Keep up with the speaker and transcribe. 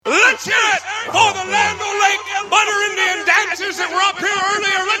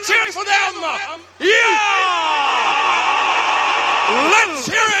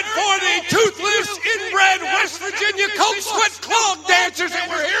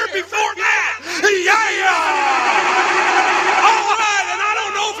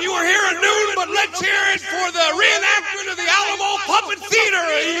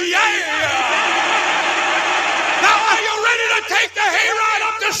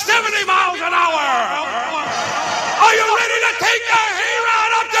70 miles an hour? Are you ready to take the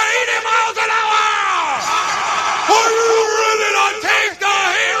hayride up to 80 miles an hour? Are you ready to take the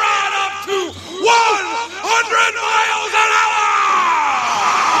hayride up to 100 miles an hour?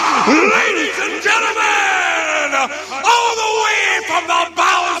 Ladies and gentlemen, all the way from the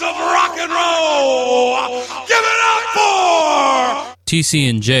bowels of rock and roll, give it up for TC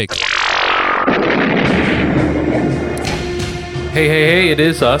and Jake. Hey, it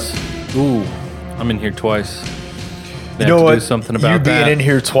is us. Ooh, I'm in here twice. You know what? Do something about you being that. in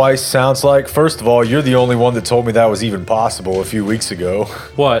here twice sounds like, first of all, you're the only one that told me that was even possible a few weeks ago.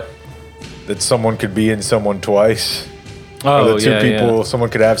 What? That someone could be in someone twice. Oh, or that two yeah, people, yeah. someone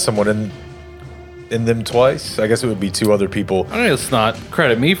could have someone in them twice. I guess it would be two other people. I mean, it's not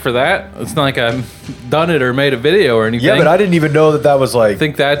credit me for that. It's not like I've done it or made a video or anything. Yeah, but I didn't even know that was like I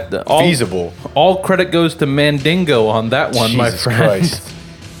think that feasible. All credit goes to Mandingo on that one, my Jesus friend. Christ.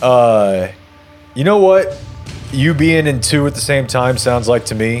 You know what? You being in two at the same time sounds like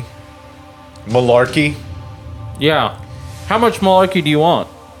to me malarkey. Yeah. How much malarkey do you want?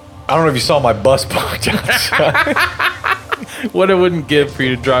 I don't know if you saw my bus parked outside. What it wouldn't give for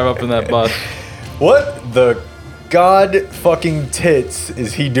you to drive up in that bus. What the god fucking tits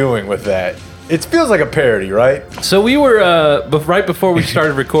is he doing with that? It feels like a parody, right? So we were, right before we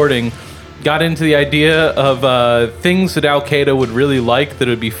started recording, got into the idea of things that Al Qaeda would really like that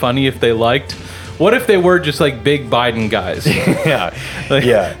would be funny if they liked. What if they were just like big Biden guys? Yeah, Like,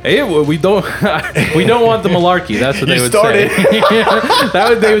 yeah. Hey, we don't want the malarkey. That's what they You would started.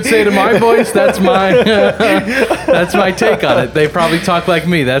 say. They would say to my voice. That's my take on it. They probably talk like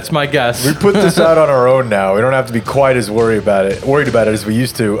me. That's my guess. We put this out on our own now. We don't have to be quite as worried about it as we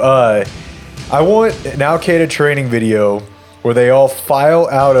used to. I want an Al Qaeda training video where they all file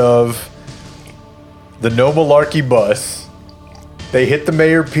out of the No Malarkey bus. They hit the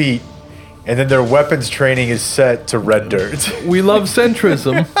Mayor Pete. And then their weapons training is set to red dirt. We love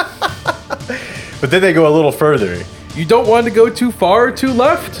centrism. But then they go a little further. You don't want to go too far or too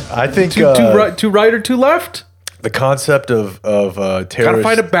left. I think too right or too left. the concept of Gotta terrorist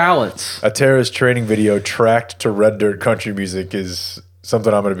find a balance. a terrorist training video tracked to red dirt country music is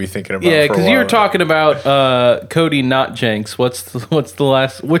something I'm going to be thinking about. Yeah, because because you were talking about Cody, not Jenks. What's the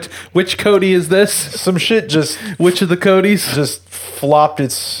last? Which Cody is this? some shit Which of the Codys? just flopped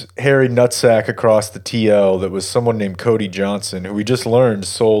its hairy nutsack across the TL that was someone named Cody Johnson, who we just learned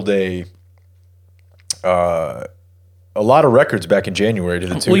sold a lot of records back in January to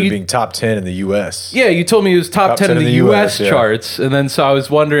the tune of being top 10 in the U.S. Yeah, you told me he was top 10 in the U.S. yeah. charts, and then so I was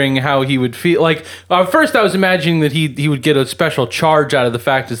wondering how he would feel. Like, first I was imagining that he would get a special charge out of the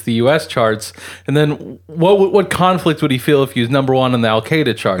fact it's the U.S. charts, and then what conflict would he feel if he was number one on the Al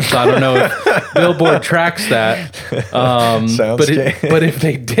Qaeda charts? I don't know if Billboard tracks that, but if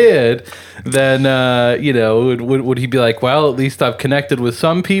they did, then would he be like, well, at least I've connected with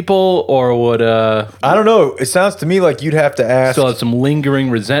some people, or would I don't know. It sounds to me like you'd have to ask. still have some lingering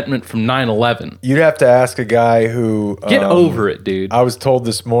resentment from 9/11? You'd have to ask a guy who Get over it, dude. I was told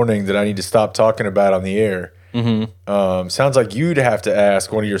this morning that I need to stop talking about on the air. Mm-hmm. Sounds like you'd have to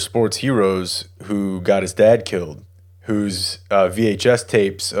ask one of your sports heroes who got his dad killed, whose VHS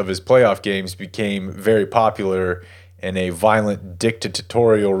tapes of his playoff games became very popular in a violent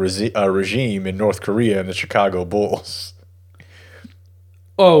dictatorial regime in North Korea and the Chicago Bulls.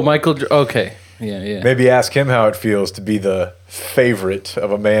 Oh, okay. Yeah. Maybe ask him how it feels to be the favorite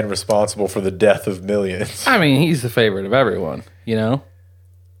of a man responsible for the death of millions. I mean, he's the favorite of everyone, you know?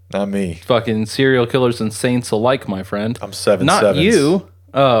 Not me. Fucking serial killers and saints alike, my friend. I'm 7'7". Not you.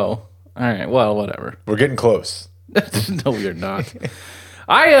 Oh, all right. Well, whatever. We're getting close. No, you're not.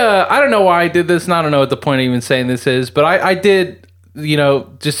 I don't know why I did this, and I don't know what the point of even saying this is, but I did,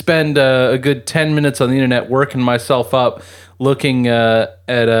 just spend a good 10 minutes on the internet working myself up looking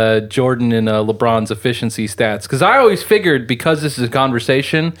at Jordan and LeBron's efficiency stats. Because I always figured, because this is a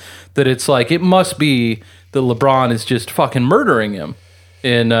conversation, that it's like, it must be that LeBron is just fucking murdering him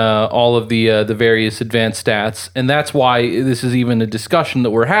in all of the various advanced stats. And that's why this is even a discussion that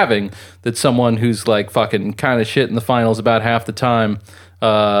we're having, that someone who's like fucking kind of shit in the finals about half the time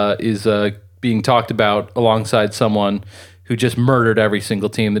is being talked about alongside someone who just murdered every single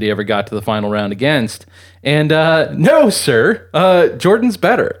team that he ever got to the final round against. And no, sir, Jordan's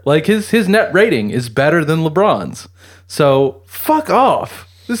better. Like, his net rating is better than LeBron's. So fuck off.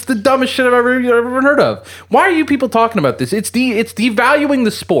 This is the dumbest shit I've ever heard of. Why are you people talking about this? It's devaluing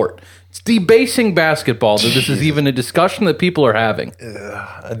the sport. It's debasing basketball that this is even a discussion that people are having.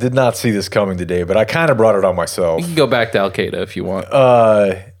 I did not see this coming today, but I kind of brought it on myself. You can go back to Al Qaeda if you want.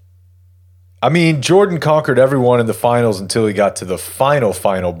 I mean, Jordan conquered everyone in the finals until he got to the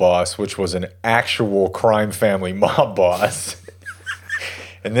final boss, which was an actual crime family mob boss.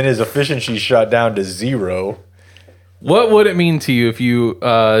 And then his efficiency shot down to 0. What would it mean to you if you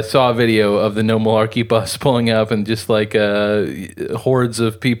saw a video of the No Malarkey bus pulling up and just like hordes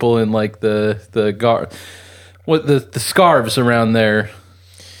of people in like the scarves around their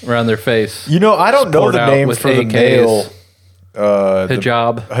face? You know, I don't know poured the out names with for the AKs. male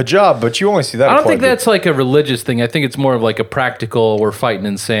Hijab. but you only see that. I don't think applied to- that's like a religious thing. I think it's more of like a practical, we're fighting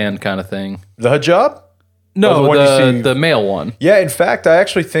in sand kind of thing. the hijab. No, the one you see- the male one. Yeah, in fact, I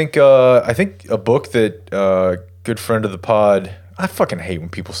actually think a book that good friend of the pod. I fucking hate when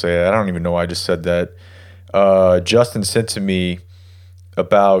people say that. I don't even know why I just said that. Justin sent to me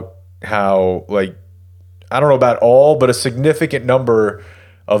about how, like, I don't know about all, but a significant number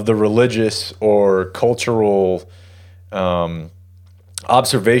of the religious or cultural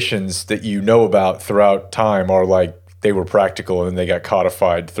observations that you know about throughout time are like they were practical and they got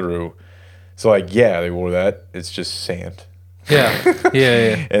codified through. So like, yeah, they wore that. It's just sand.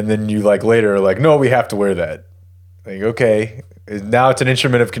 Yeah. And then you like later are like, no, we have to wear that. Like, okay, now it's an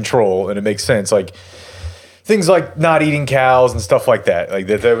instrument of control and it makes sense. Like things like not eating cows and stuff like that. Like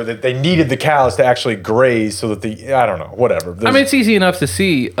they needed the cows to actually graze so that I don't know, whatever. I mean, it's easy enough to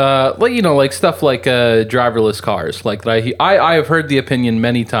see, like, you know, like stuff like driverless cars. Like I have heard the opinion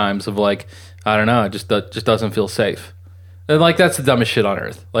many times of like, I don't know, it just doesn't feel safe. And like that's the dumbest shit on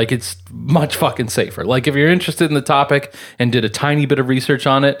earth. Like it's much fucking safer. Like if you're interested in the topic and did a tiny bit of research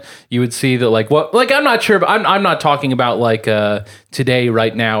on it, you would see that like what, like I'm not sure, but I'm not talking about like today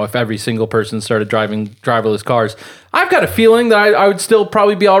right now. If every single person started driving driverless cars, I've got a feeling that I would still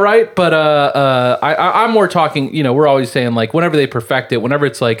probably be all right. But I'm more talking. You know, we're always saying like whenever they perfect it, whenever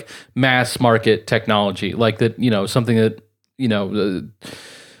it's like mass market technology, like that. You know, something that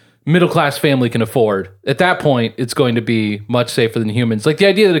middle-class family can afford. At that point, it's going to be much safer than humans. Like the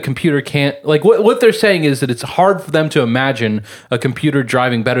idea that a computer can't, like what they're saying is that it's hard for them to imagine a computer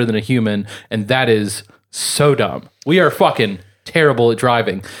driving better than a human. And that is so dumb. We are fucking terrible at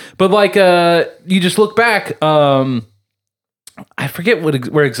driving. But like, you just look back, I forget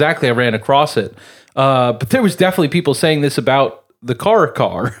where exactly I ran across it. But there was definitely people saying this about the car.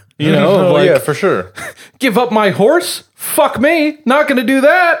 You know, oh, like, yeah, for sure. Give up my horse? Fuck me. Not going to do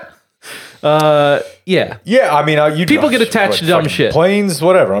that. Yeah. Yeah, I mean, People get attached to dumb shit. Planes,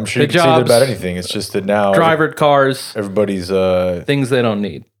 whatever. I'm sure you can say that jobs, about anything. It's just that now Drivered cars, everybody's things they don't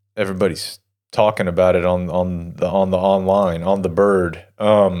need. everybody's talking about it on the online on the bird.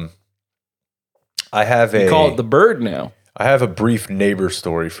 I have Call it the bird now. I have a brief neighbor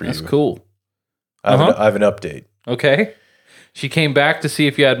story for That's you. cool. I have an update. Okay. She came back to see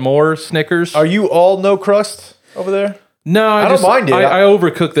if you had more Snickers. Are you all no crust over there? No, I don't mind it. I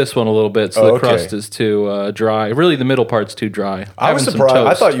overcooked this one a little bit, so Oh, the okay. crust is too dry. Really, the middle part's too dry. I was Having some surprised. I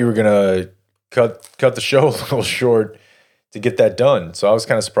toast. thought you were gonna cut the show a little short to get that done. So I was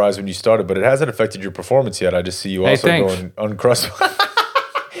kind of surprised when you started, but it hasn't affected your performance yet. I just see you also thanks. going uncrustable.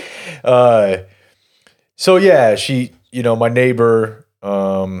 So yeah, she, my neighbor.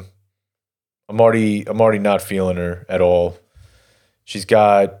 I'm already not feeling her at all. She's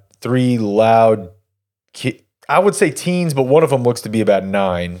got 3 loud I would say teens, but one of them looks to be about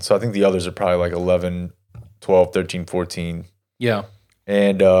 9. So I think the others are probably like 11, 12, 13, 14. Yeah.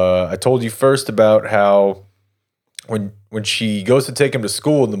 And I told you first about how when she goes to take him to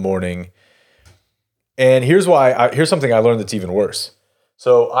school in the morning, and here's something I learned that's even worse.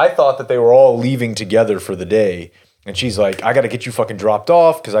 So I thought that they were all leaving together for the day, and she's like, I got to get you fucking dropped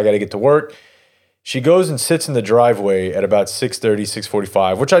off because I got to get to work. She goes and sits in the driveway at about 6:30,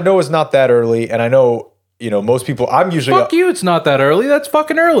 6:45, which I know is not that early, and I know, most people, I'm usually Fuck you, it's not that early. That's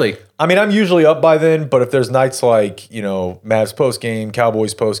fucking early. I mean, I'm usually up by then, but if there's nights like, Mavs postgame,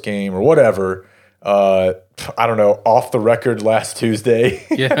 Cowboys postgame, or whatever, I don't know, off the record last Tuesday.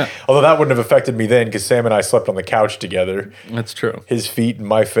 Yeah. Although that wouldn't have affected me then because Sam and I slept on the couch together. That's true. His feet in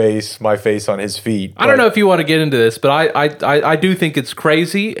my face on his feet. I don't know if you want to get into this, but I do think it's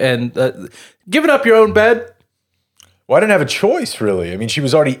crazy. And giving up your own bed. Well, I didn't have a choice, really. I mean, she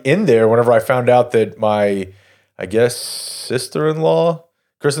was already in there whenever I found out that my, I guess, sister-in-law,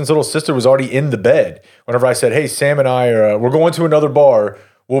 Kristen's little sister, was already in the bed. Whenever I said, hey, Sam and I we're going to another bar.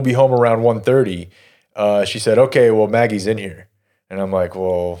 We'll be home around 1:30. She said, okay, well, Maggie's in here. And I'm like,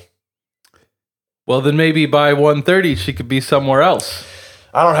 well, then maybe by 1:30 she could be somewhere else.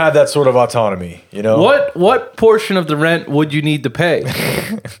 I don't have that sort of autonomy, What portion of the rent would you need to pay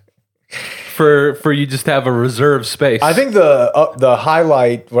for you just to have a reserve space. I think the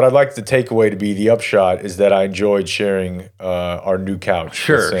highlight, what I'd like the takeaway to be the upshot, is that I enjoyed sharing our new couch. with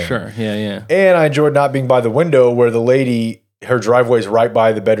Sure, Sam. sure. Yeah. And I enjoyed not being by the window where the lady, her driveway's right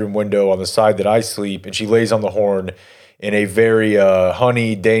by the bedroom window on the side that I sleep, and she lays on the horn in a very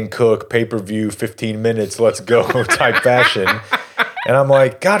honey, Dane Cook, pay-per-view, 15 minutes, let's go type fashion. And I'm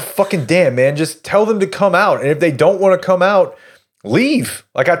like, God fucking damn, man, just tell them to come out. And if they don't want to come out, leave.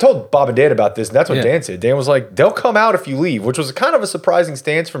 Like I told Bob and Dan about this, and that's what Dan said. Dan was like, they'll come out if you leave, which was kind of a surprising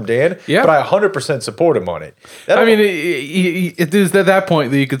stance from Dan, but I 100% support him on it. I mean, it is at that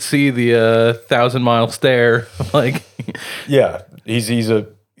point that you could see the 1,000-mile stare. Like, yeah, he's a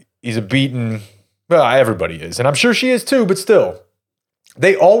beaten, well, everybody is. And I'm sure she is too, but still.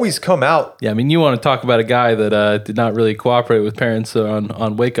 They always come out. Yeah, I mean, you want to talk about a guy that did not really cooperate with parents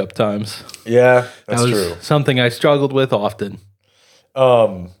on wake up times. Yeah, that's that was true. Something I struggled with often.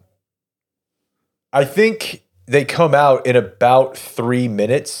 I think they come out in about 3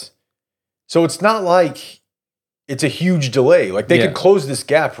 minutes. So it's not like it's a huge delay. Like they could close this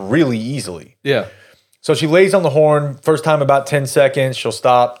gap really easily. Yeah. So she lays on the horn, first time about 10 seconds, she'll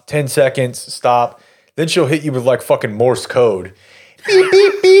stop, 10 seconds, stop. Then she'll hit you with like fucking Morse code. Beep,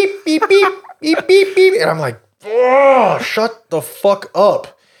 beep, beep, beep, beep, beep, beep, beep. And I'm like, oh, shut the fuck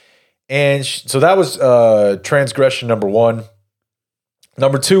up. And so that was transgression number 1.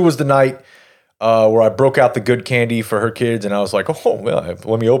 Number 2 was the night where I broke out the good candy for her kids. And I was like, oh, well,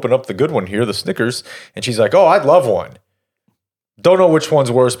 let me open up the good one here, the Snickers. And she's like, oh, I'd love one. Don't know which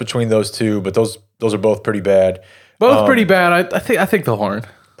one's worse between those two, but those are both pretty bad. Both pretty bad. I think the horn.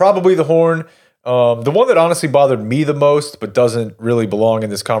 Probably the horn. The one that honestly bothered me the most, but doesn't really belong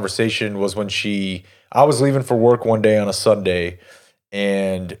in this conversation, was when I was leaving for work one day on a Sunday,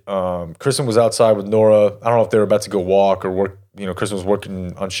 and Kristen was outside with Nora. I don't know if they were about to go walk or work. You know, Kristen was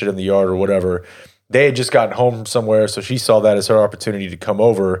working on shit in the yard or whatever. They had just gotten home from somewhere, so she saw that as her opportunity to come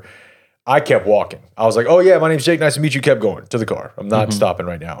over. I kept walking. I was like, oh yeah, my name's Jake. Nice to meet you. Kept going to the car. I'm not stopping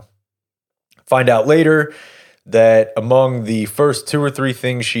right now. Find out later that among the first 2 or 3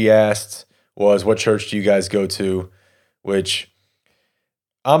 things she asked was, what church do you guys go to? Which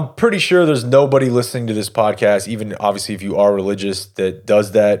I'm pretty sure there's nobody listening to this podcast, even obviously if you are religious, that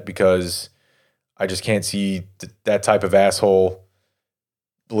does that, because I just can't see that type of asshole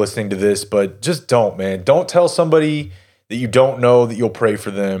listening to this. But just don't, man. Don't tell somebody that you don't know that you'll pray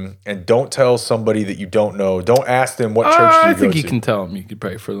for them, and don't tell somebody that you don't know. Don't ask them what church do you go to. I think you can tell them you can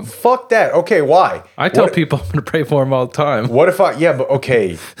pray for them. Fuck that. Okay, why? I tell people I'm going to pray for them all the time. What if but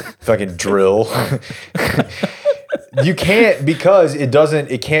okay, fucking drill. You can't, because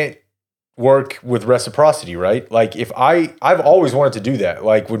it can't work with reciprocity, right? Like if I've always wanted to do that.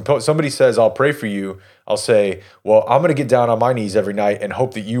 Like when somebody says, I'll pray for you, I'll say, well, I'm going to get down on my knees every night and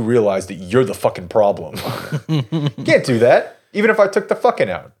hope that you realize that you're the fucking problem. Can't do that, even if I took the fucking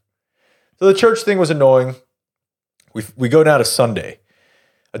out. So the church thing was annoying. We go down to Sunday,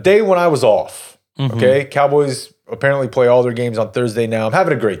 a day when I was off. Okay, Cowboys apparently play all their games on Thursday now. I'm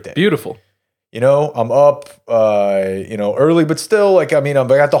having a great day. Beautiful. You know, I'm up, early, but still, I got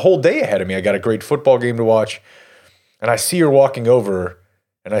the whole day ahead of me. I got a great football game to watch, and I see her walking over,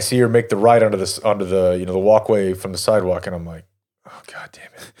 and I see her make the right onto the walkway from the sidewalk, and I'm like, oh god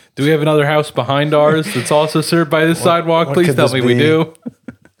damn it! Do we have another house behind ours that's also served by this sidewalk? Please tell me we do.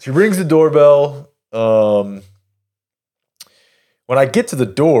 She rings the doorbell. When I get to the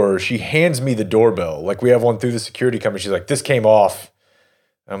door, she hands me the doorbell. Like we have one through the security company. She's like, this came off.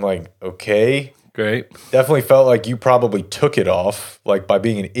 I'm like, okay. Great. Definitely felt like you probably took it off, like by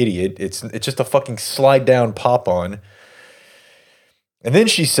being an idiot. It's just a fucking slide down pop on. And then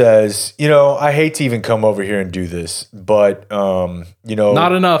she says, I hate to even come over here and do this, but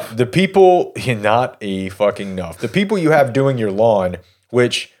not enough. The people, not a fucking enough. The people you have doing your lawn,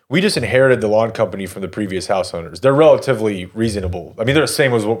 which we just inherited the lawn company from the previous house owners. They're relatively reasonable. I mean, they're the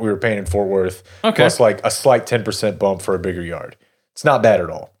same as what we were paying in Fort Worth, plus like a slight 10% bump for a bigger yard. It's not bad at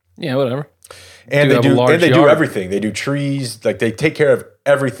all. Yeah, whatever. And they do everything. They do trees. Like they take care of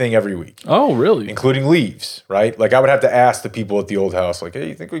everything every week. Oh, really? Including leaves, right? Like I would have to ask the people at the old house, like, hey,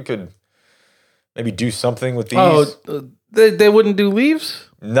 you think we could maybe do something with these? Oh, they wouldn't do leaves?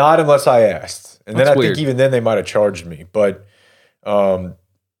 Not unless I asked. And That's then I weird. think even then they might have charged me. But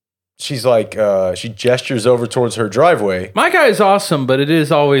she's like, she gestures over towards her driveway. My guy is awesome, but it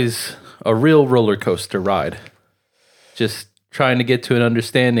is always a real roller coaster ride. Just trying to get to an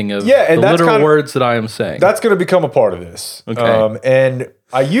understanding of the literal words that I am saying. That's going to become a part of this. Okay. And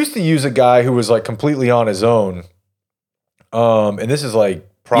I used to use a guy who was like completely on his own. And this is like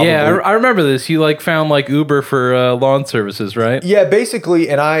probably. Yeah, I remember this. You like found like Uber for lawn services, right? Yeah, basically,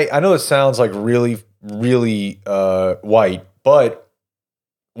 and I know it sounds like really, really white, but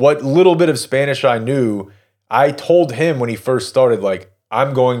what little bit of Spanish I knew, I told him when he first started, like,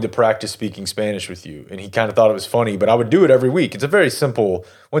 I'm going to practice speaking Spanish with you. And he kind of thought it was funny, but I would do it every week. It's a very simple,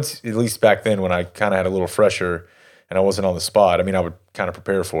 at least back then when I kind of had a little fresher and I wasn't on the spot. I mean, I would kind of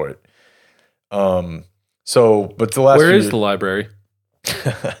prepare for it. But the last Where is the library?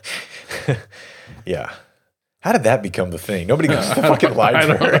 Yeah. How did that become the thing? Nobody goes to the fucking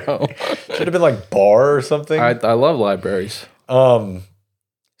library. I don't know. Should have been like bar or something. I love libraries.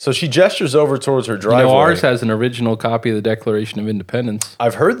 So she gestures over towards her driveway. You know, ours has an original copy of the Declaration of Independence.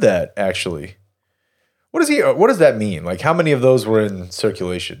 I've heard that, actually. What does that mean? Like, how many of those were in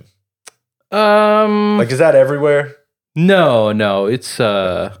circulation? Like, is that everywhere? No. It's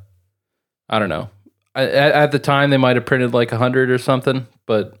I don't know. At the time, they might have printed like 100 or something,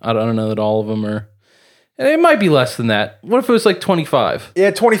 but I don't know that all of them are. It might be less than that. What if it was like 25?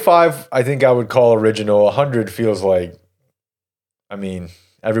 Yeah, 25, I think I would call original. 100 feels like, I mean,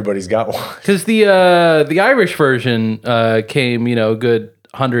 everybody's got one. Because the Irish version came, a good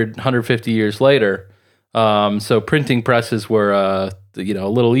 150 years later. So printing presses were, a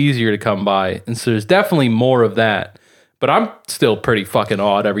little easier to come by. And so there's definitely more of that. But I'm still pretty fucking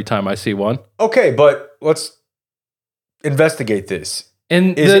awed every time I see one. Okay, but let's investigate this.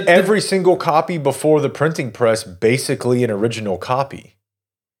 And is every single copy before the printing press basically an original copy?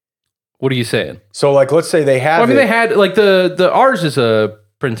 What are you saying? So, like, let's say they have. They had like the ours is a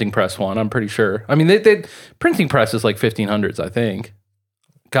printing press one. I'm pretty sure. I mean, they printing press is like 1500s, I think.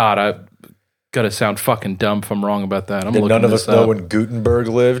 God, I gotta sound fucking dumb if I'm wrong about that. None of us know when Gutenberg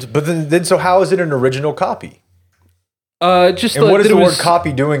lived. But then, so how is it an original copy? What is the word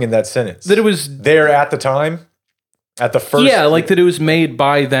copy doing in that sentence? That it was there at the time, at the first. Yeah, like that it was made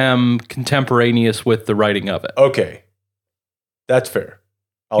by them, contemporaneous with the writing of it. Okay, that's fair.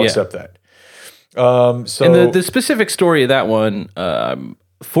 I'll accept that. So and the specific story of that one,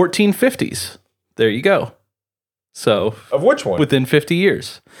 1450s. There you go. So of which one? Within 50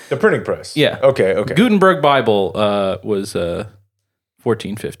 years. The printing press. Yeah. Okay. Gutenberg Bible was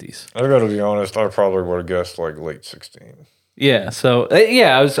 1450s. I gotta be honest. I probably would have guessed like late 16. Yeah. So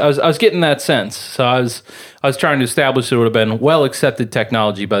I was getting that sense. So I was trying to establish it would have been well accepted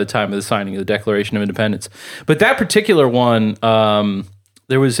technology by the time of the signing of the Declaration of Independence. But that particular one,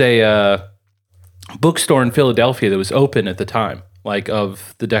 there was a bookstore in Philadelphia that was open at the time, like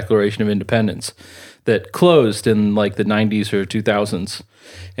of the Declaration of Independence, that closed in like the 90s or 2000s.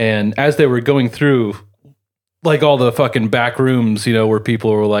 And as they were going through like all the fucking back rooms, where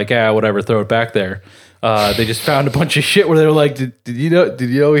people were like, whatever, throw it back there. They just found a bunch of shit where they were like, did you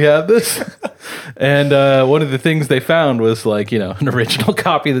know we have this? And one of the things they found was like, an original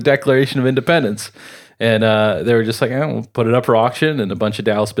copy of the Declaration of Independence. And they were just like, we'll put it up for auction. And a bunch of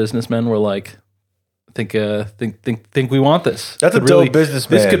Dallas businessmen were like, think we want this. That's a dope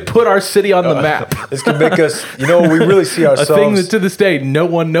businessman. This could put our city on the map. This could make us, we really see ourselves. A thing that to this day no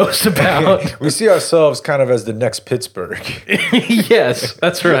one knows about. We see ourselves kind of as the next Pittsburgh. Yes,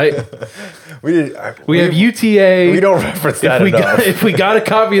 that's right. We have UTA. We don't reference that enough. If we got a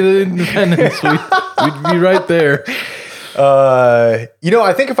copy of the Independence, we'd be right there. I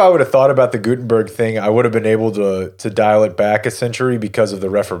think if I would have thought about the Gutenberg thing, I would have been able to dial it back a century because of the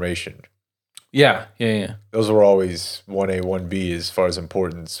Reformation. Yeah. Those were always 1A, 1B as far as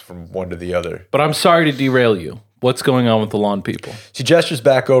importance from one to the other. But I'm sorry to derail you. What's going on with the lawn people? She gestures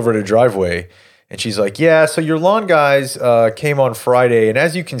back over to the driveway, and she's like, yeah, so your lawn guys came on Friday, and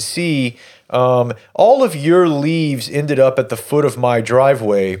as you can see, all of your leaves ended up at the foot of my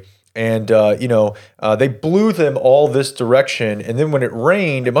driveway. And, they blew them all this direction. And then when it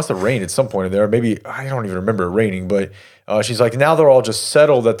rained, it must have rained at some point in there. Maybe, I don't even remember it raining. But she's like, now they're all just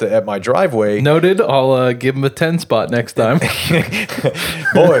settled at my driveway. Noted. I'll give them a 10 spot next time.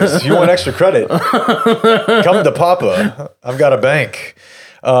 Boys, if you want extra credit, come to Papa. I've got a bank.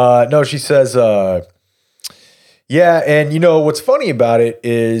 No, she says, yeah. And, what's funny about it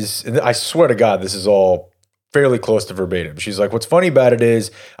is, and I swear to God, this is all fairly close to verbatim. She's like, what's funny about it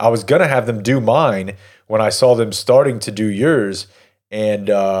is I was going to have them do mine when I saw them starting to do yours. And,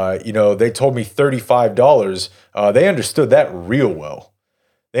 they told me $35. They understood that real well.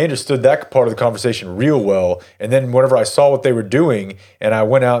 They understood that part of the conversation real well. And then whenever I saw what they were doing and I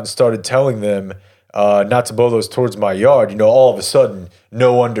went out and started telling them not to blow those towards my yard, all of a sudden,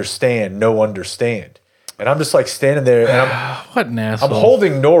 no understand. And I'm just like standing there and what an asshole. I'm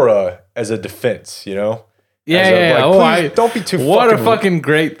holding Nora as a defense, Yeah. Please, don't be too what fucking... a fucking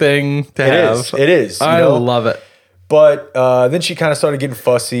great thing to have. It is. I love it. But then she kind of started getting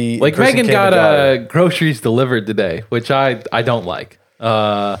fussy. Like Kristen Megan came and got her. groceries delivered today, which I don't like.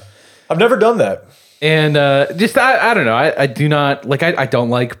 I've never done that. And just I don't know. I do not like. I don't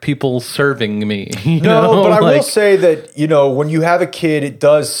like people serving me. No, but I will Like, say that, when you have a kid, it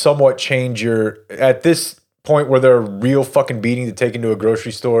does somewhat change at this point where they're real fucking beating to take into a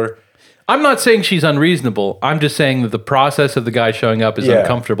grocery store. I'm not saying she's unreasonable. I'm just saying that the process of the guy showing up is Yeah.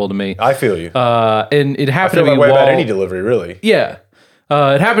 uncomfortable to me. I feel you. And it I happened feel to that be way while about any delivery, really. yeah,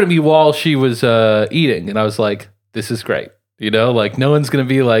 it happened to me while she was eating, and I was like, "This is great." Like no one's gonna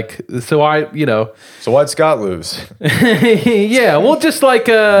be like. So So why'd Scott lose? yeah. Well, just like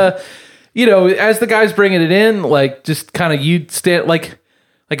as the guy's bringing it in, like just kind of you stand like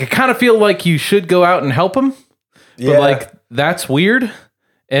I kind of feel like you should go out and help him, Yeah. but like that's weird.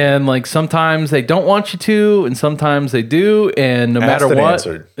 And like sometimes they don't want you to, and sometimes they do, and no matter Asked and what,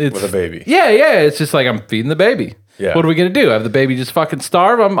 answered it's with a baby. Yeah. It's just like I'm feeding the baby. Yeah. What are we gonna do? Have the baby just fucking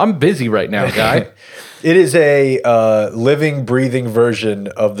starve? I'm busy right now, guy. It is a living, breathing version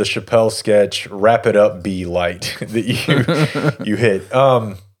of the Chappelle sketch "Wrap It Up, Be Light" that you hit.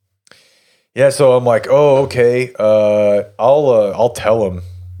 Yeah, so I'm like, oh, okay. I'll tell him.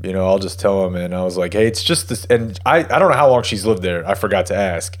 I'll just tell him, and I was like, hey, it's just this. And I don't know how long she's lived there. I forgot to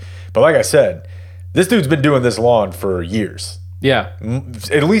ask, but like I said, this dude's been doing this lawn for years, Yeah.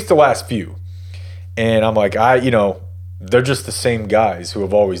 at least the last few. And I'm like, they're just the same guys who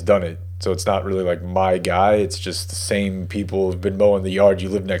have always done it. So it's not really like my guy. It's just the same people who've been mowing the yard you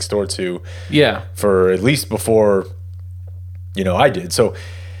live next door to Yeah. for at least before, I did. So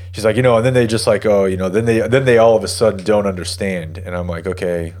she's like, and then they just like, oh, then they all of a sudden don't understand. And I'm like,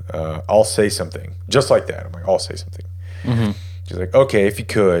 okay, I'll say something. Just like that. I'm like, I'll say something. Mm-hmm. She's like, okay, if you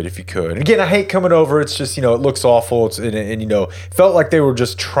could. And again, I hate coming over. It's just, it looks awful. It felt like they were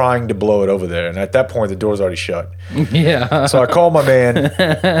just trying to blow it over there. And at that point, the door's already shut. Yeah. So I called my man,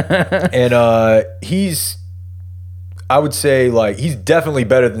 and I would say, like, he's definitely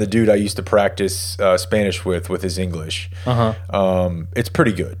better than the dude I used to practice Spanish with his English. It's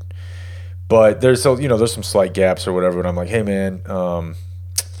pretty good. But there's some slight gaps or whatever. And I'm like, hey, man,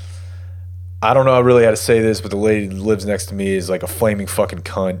 I don't know really how to say this, but the lady that lives next to me is like a flaming fucking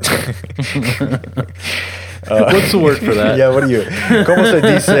cunt. What's the word for that? Yeah, what do you? Como se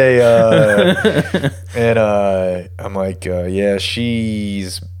dice? And I'm like, yeah,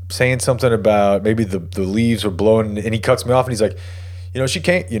 she's saying something about maybe the leaves were blowing, and he cuts me off, and he's like, she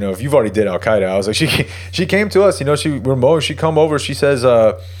came. If you've already did Al Qaeda, I was like, she came to us. We're mowing. She come over. She says,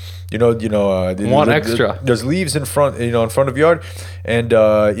 Want extra. There's leaves in front of yard, and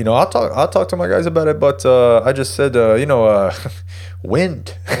I'll talk to my guys about it. But I just said,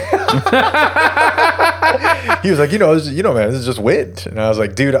 wind. He was like, man, this is just wind. And I was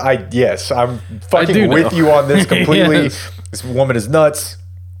like, dude, I'm fucking with you on this completely. Yes. This woman is nuts.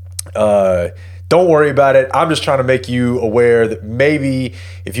 Don't worry about it. I'm just trying to make you aware that maybe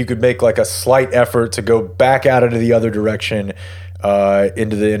if you could make like a slight effort to go back out into the other direction,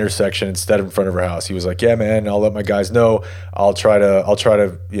 into the intersection instead of in front of her house. He was like, yeah, man, I'll let my guys know. I'll try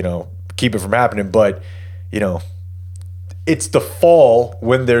to, keep it from happening. But, it's the fall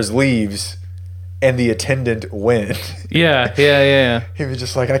when there's leaves and the attendant wind. Yeah. He was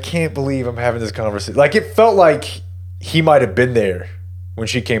just like, I can't believe I'm having this conversation. Like, it felt like he might have been there when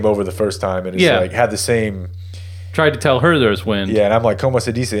she came over the first time, and it's like had the same. Tried to tell her there's wind. Yeah, and I'm like, como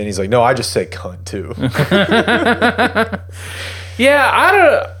se dice? And he's like, no, I just say cunt too.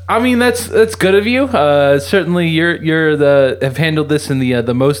 Yeah, I mean, that's good of you. Certainly, you're have handled this in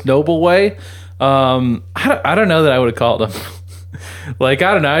the most noble way. I don't know that I would have called him. Like,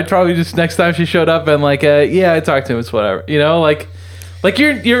 I don't know. I'd probably just next time she showed up and like, yeah, I talked to him. It's whatever. Like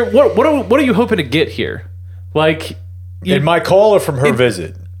you're what are you hoping to get here? Like, in my call or from her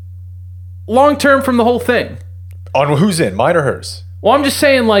visit? Long term from the whole thing. On who's in, mine or hers? Well, I'm just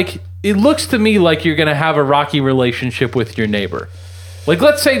saying, like, it looks to me like you're going to have a rocky relationship with your neighbor. Like,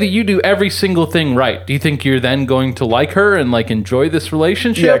 let's say that you do every single thing right. Do you think you're then going to like her and, like, enjoy this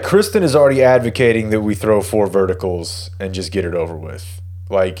relationship? Yeah, Kristen is already advocating that we throw 4 verticals and just get it over with.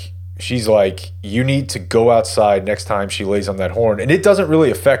 Like, she's like, you need to go outside next time she lays on that horn. And it doesn't really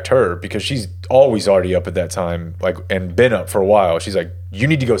affect her because she's always already up at that time, like, and been up for a while. She's like, you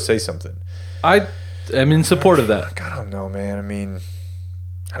need to go say something. I'm in support of that. I don't know, man. I mean,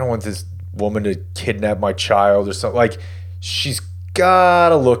 I don't want this woman to kidnap my child or something. Like, she's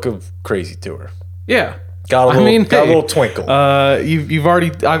got a look of crazy to her. Yeah. Got a little twinkle. You've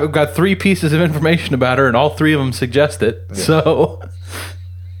already, I've got 3 pieces of information about her, and all 3 of them suggest it. Yeah. So,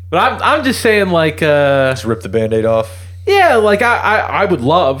 but I'm just saying, like, just rip the Band-Aid off. Yeah, like I would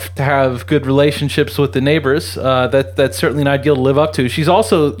love to have good relationships with the neighbors. That's certainly an ideal to live up to. She's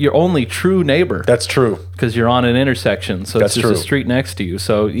also your only true neighbor That's true. because you're on an intersection, so That's it's just true. a street next to you.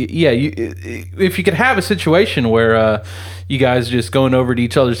 So yeah, if you could have a situation where you guys are just going over to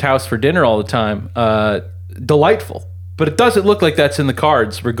each other's house for dinner all the time, delightful. But it doesn't look like that's in the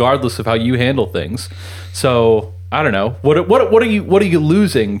cards, regardless of how you handle things. So I don't know. What are you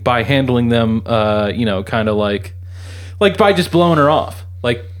losing by handling them? Kind of like by just blowing her off.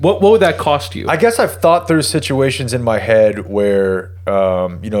 Like what would that cost you? I guess I've thought through situations in my head where,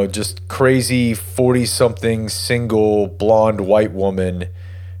 just crazy 40-something single blonde white woman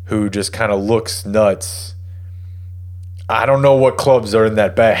who just kind of looks nuts. I don't know what clubs are in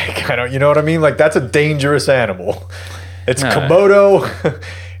that bag. You know what I mean? Like that's a dangerous animal. It's Komodo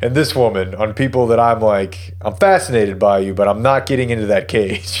and this woman on people that I'm fascinated by you, but I'm not getting into that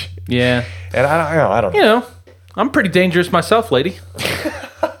cage. Yeah, And I don't know. I'm pretty dangerous myself, lady.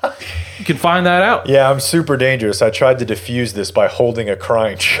 You can find that out. Yeah, I'm super dangerous. I tried to diffuse this by holding a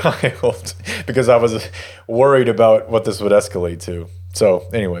crying child because I was worried about what this would escalate to. So,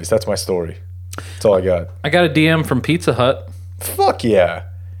 anyways, that's my story. That's all I got. I got a DM from Pizza Hut, Fuck yeah.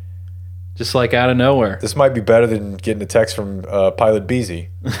 just like out of nowhere. This might be better than getting a text from Pilot Beezy.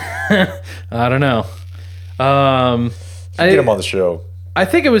 I don't know. Get him on the show. I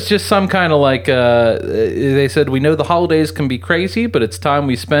think it was just some kind of like, they said, we know the holidays can be crazy, but it's time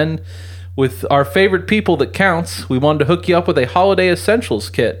we spend with our favorite people that counts. We wanted to hook you up with a holiday essentials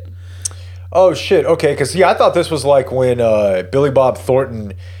kit. Oh, shit. Okay, because, I thought this was like when Billy Bob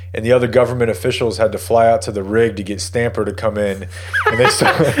Thornton and the other government officials had to fly out to the rig to get Stamper to come in. And they saw,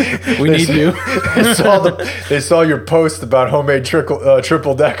 you. They saw your post about homemade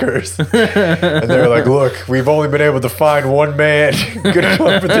triple deckers. And they were like, look, we've only been able to find one man good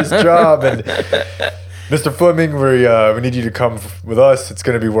enough for this job. And Mr. Fleming, we need you to come with us. It's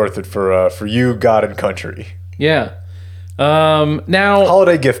going to be worth it for you, God, and country. Yeah. Now,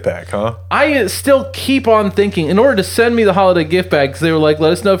 Holiday gift bag, huh? I still keep on thinking, in order to send me the holiday gift bag, because they were like,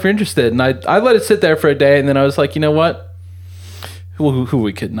 let us know if you're interested. And I let it sit there for a day, and then I was like, you know what? Who are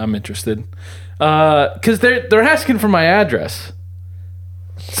we kidding? I'm interested. Because they're asking for my address.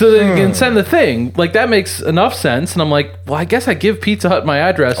 So they can send the thing. Like, that makes enough sense. And I'm like, well, I guess I give Pizza Hut my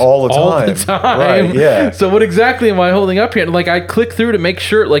address all the time. Right, yeah. So what exactly am I holding up here? And like, I click through to make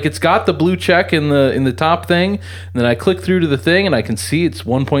sure, like, it's got the blue check in the top thing. And then I click through to the thing, and I can see it's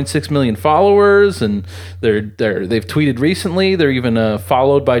 1.6 million followers. And they've tweeted recently. They're even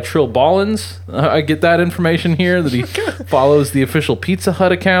followed by Trill Ballins. I get that information here, that he follows the official Pizza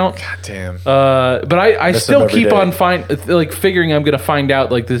Hut account. God damn. But I still keep day. on figuring I'm going to find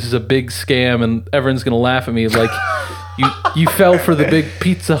out like this is a big scam and everyone's going to laugh at me like you fell for the big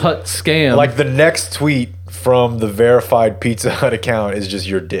Pizza Hut scam. Like the next tweet from the verified Pizza Hut account is just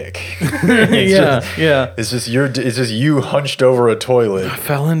your dick. It's just you hunched over a toilet. I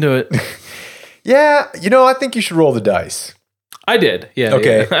fell into it. Yeah, I think you should roll the dice. I did. Yeah.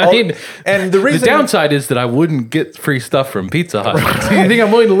 Okay. Yeah. I mean, and the reason downside is that I wouldn't get free stuff from Pizza Hut. Do you think I'm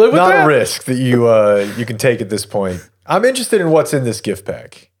willing to live with not that? a risk that you can take at this point. I'm interested in what's in this gift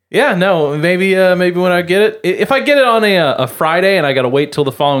pack. Yeah, no, maybe when I get it. If I get it on a Friday and I got to wait till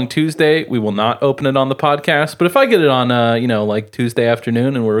the following Tuesday, we will not open it on the podcast. But if I get it on, like Tuesday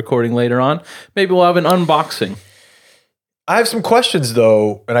afternoon and we're recording later on, maybe we'll have an unboxing. I have some questions,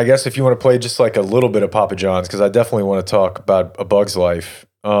 though, and I guess if you want to play just like a little bit of Papa John's, because I definitely want to talk about A Bug's Life.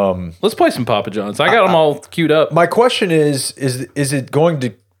 Let's play some Papa John's. I got them all queued up. My question is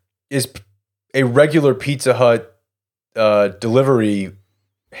a regular Pizza Hut delivery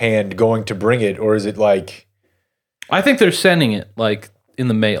hand going to bring it, or is it like... I think they're sending it, like, in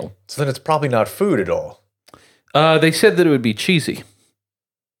the mail. So then it's probably not food at all. They said that it would be cheesy.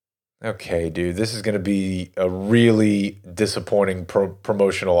 Okay, dude, this is going to be a really disappointing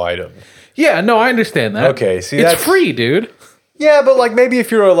promotional item. Yeah, no, I understand that. Okay, see, it's free, dude. Yeah, but like maybe if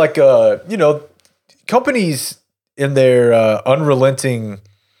you're like companies in their unrelenting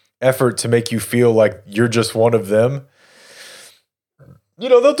effort to make you feel like you're just one of them,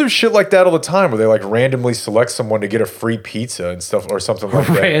 they'll do shit like that all the time where they like randomly select someone to get a free pizza and stuff or something like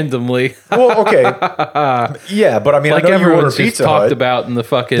that. Randomly. Well, okay. Yeah, but I mean, like I know you order everyone's just Pizza talked Hut. about in the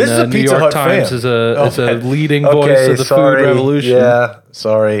fucking This New is a Pizza York Hut Times fan. as a leading voice of the food revolution. Yeah,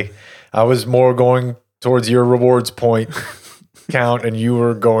 sorry. I was more going towards your rewards point count, and you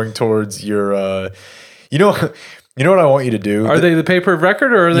were going towards your. You know what I want you to do? Are they the paper of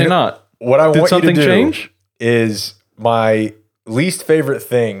record or are they not? What I want you to something do change? is my least favorite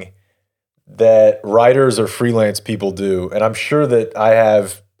thing that writers or freelance people do, and I'm sure that I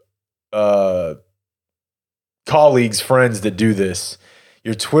have colleagues, friends that do this.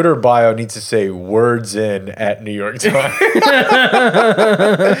 Your Twitter bio needs to say "words in at New York Times."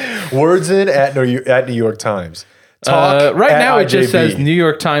 Words in at New York Times. Talk right at now, it just IJB. says New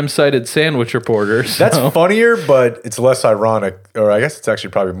York Times cited sandwich reporter. So. That's funnier, but it's less ironic, or I guess it's actually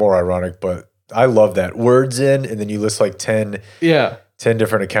probably more ironic. But I love that words in, and then you list like 10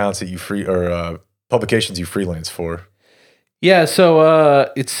 different accounts that you publications you freelance for. Yeah,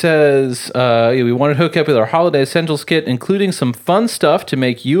 so it says we wanted to hook up with our holiday essentials kit, including some fun stuff to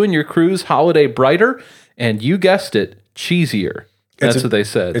make you and your crew's holiday brighter, and you guessed it, cheesier. That's what they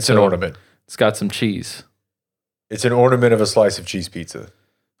said. It's an ornament. It's got some cheese. It's an ornament of a slice of cheese pizza.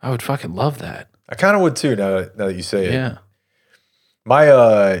 I would fucking love that. I kind of would too. Now that you say it. Yeah.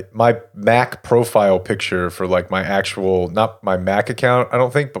 My Mac profile picture for like my actual, not my Mac account, I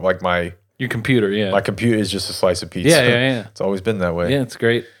don't think, but like your computer, yeah. My computer is just a slice of pizza. Yeah. It's always been that way. Yeah, it's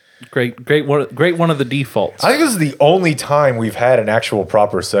great. Great one of the defaults. I think this is the only time we've had an actual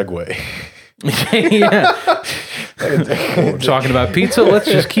proper segue. Yeah. We're talking about pizza. Let's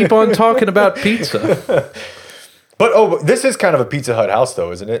just keep on talking about pizza. But this is kind of a Pizza Hut house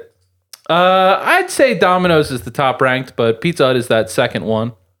though, isn't it? I'd say Domino's is the top ranked, but Pizza Hut is that second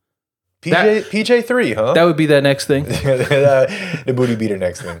one. PJ3, huh? That would be that next thing. The booty beater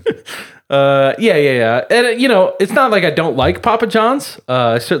next thing. Yeah. And, it's not like I don't like Papa John's.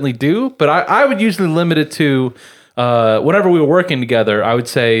 I certainly do. But I would usually limit it to whenever we were working together, I would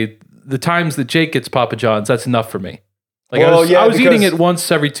say the times that Jake gets Papa John's, that's enough for me. Like I was eating it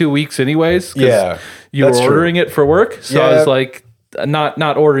once every 2 weeks anyways. Yeah. You were ordering it for work. So I was like,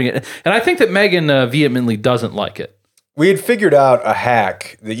 not ordering it. And I think that Megan vehemently doesn't like it. We had figured out a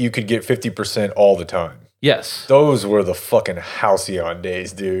hack that you could get 50% all the time. Yes. Those were the fucking halcyon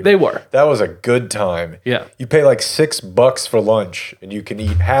days, dude. They were. That was a good time. Yeah. You pay like $6 for lunch and you can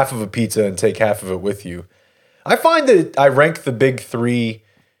eat half of a pizza and take half of it with you. I find that I rank the big three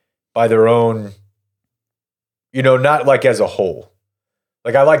by their own, not like as a whole.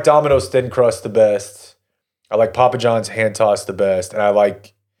 Like I like Domino's thin crust the best. I like Papa John's hand tossed the best. And I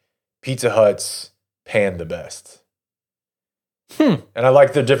like Pizza Hut's pan the best. And I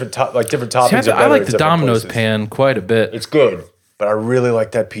like the different toppings. See, I like the Domino's pan quite a bit. It's good, but I really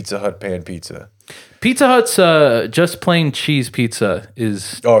like that Pizza Hut pan pizza. Pizza Hut's just plain cheese pizza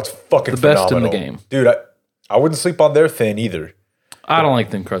is it's fucking the best phenomenal. in the game. Dude, I wouldn't sleep on their thin either. I don't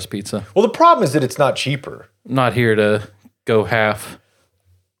like thin crust pizza. Well, the problem is that it's not cheaper. I'm not here to go half.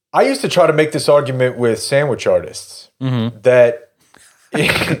 I used to try to make this argument with sandwich artists that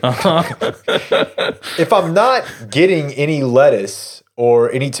if I'm not getting any lettuce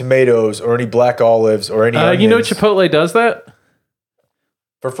or any tomatoes or any black olives or any onions, Chipotle does that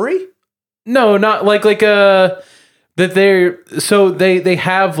for free? No, not like that they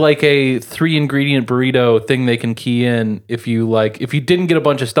have like a 3-ingredient burrito thing they can key in if you didn't get a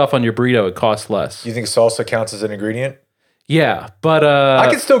bunch of stuff on your burrito, it costs less. You think salsa counts as an ingredient? Yeah, but I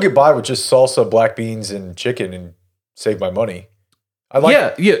can still get by with just salsa, black beans, and chicken and save my money.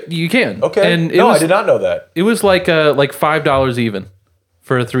 Yeah, you can. Okay. And I did not know that. It was like $5 even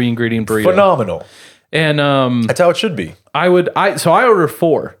for a 3-ingredient burrito. Phenomenal. And that's how it should be. I order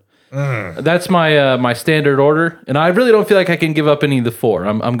 4. That's my standard order, and I really don't feel like I can give up any of the 4.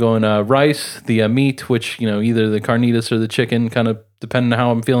 I'm going rice, the meat, which either the carnitas or the chicken, kind of depending on how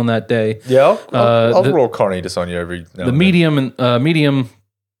I'm feeling that day. Yeah, I'll roll carnitas on you every now and medium and medium,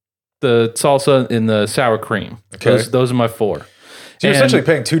 the salsa and the sour cream. Okay, those are my 4. So you're essentially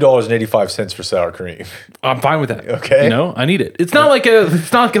paying $2.85 for sour cream. I'm fine with that. Okay, I need it. It's not like a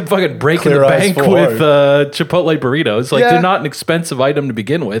fucking break in the bank with Chipotle burritos. Like they're not an expensive item to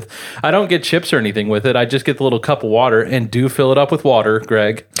begin with. I don't get chips or anything with it. I just get the little cup of water and do fill it up with water,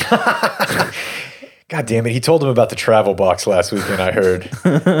 Greg. God damn it! He told him about the travel box last weekend. I heard.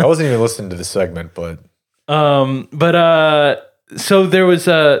 I wasn't even listening to the segment, but so there was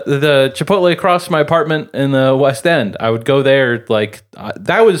the Chipotle across my apartment in the West End. I would go there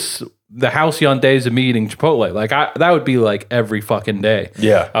that was the halcyon days of me eating Chipotle. Like that would be like every fucking day.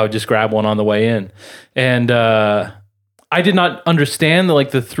 Yeah, I would just grab one on the way in, and I did not understand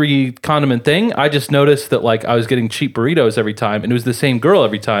the 3 condiment thing. I just noticed that I was getting cheap burritos every time, and it was the same girl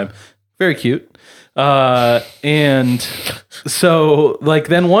every time. Very cute. And so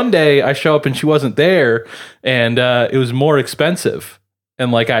then one day I show up and she wasn't there, and it was more expensive,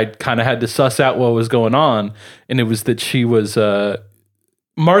 and I kind of had to suss out what was going on, and it was that she was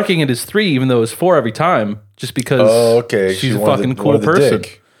marking it as 3 even though it was 4 every time, just because she's a fucking cool person.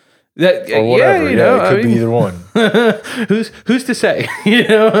 That or whatever. It could be either one. Who's to say?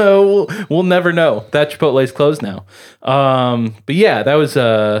 We'll never know. That Chipotle's closed now. But yeah, that was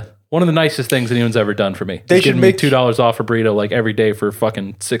One of the nicest things anyone's ever done for me. They He's should giving make me $2 off a burrito like every day for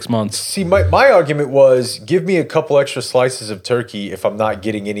fucking 6 months. See, my argument was give me a couple extra slices of turkey if I'm not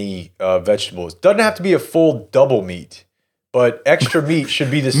getting any vegetables. Doesn't have to be a full double meat, but extra meat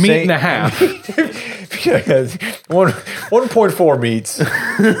should be the same. Meat and a half. 1.4 meats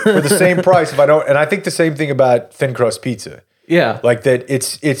for the same price if I don't. And I think the same thing about thin crust pizza. Yeah. Like that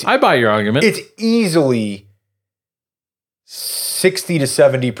it's I buy your argument. it's easily 60 to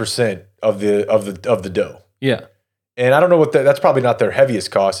 70% of the dough. Yeah. And I don't know what that's probably not their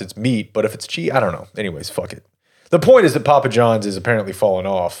heaviest cost. It's meat, but if it's cheese, I don't know. Anyways, fuck it. The point is that Papa John's is apparently falling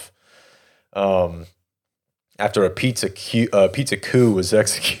off after a pizza coup was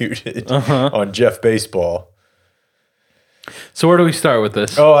executed on Jeff Baseball. So where do we start with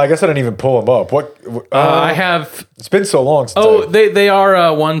this? Oh, I guess I didn't even pull them up. What? I have. It's been so long since. They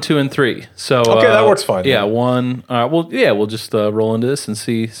are 1, 2, and 3. So Okay, that works fine, Yeah, then. 1. We'll just roll into this and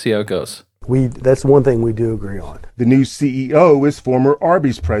see how it goes. That's one thing we do agree on. The new CEO is former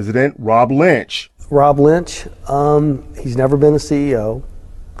Arby's president Rob Lynch. Rob Lynch, he's never been a CEO.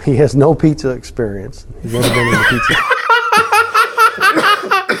 He has no pizza experience. He's never been in the pizza.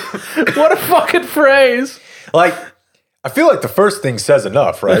 What a fucking phrase! Like, I feel like the first thing says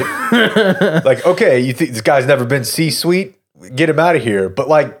enough, right? Like, okay, you think this guy's never been C-suite? Get him out of here. But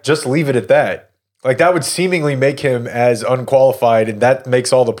like, just leave it at that. Like, that would seemingly make him as unqualified, and that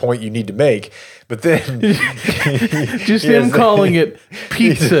makes all the point you need to make. But then, Just him calling it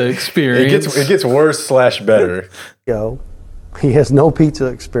pizza experience. it gets worse / better. He has no pizza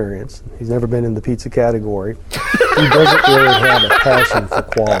experience. He's never been in the pizza category. He doesn't really have a passion for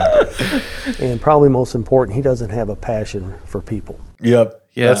quality. And probably most important, he doesn't have a passion for people. Yep,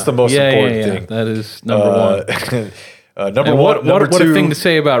 that's the most important thing. That is number one. Number And one. what Number a two, thing to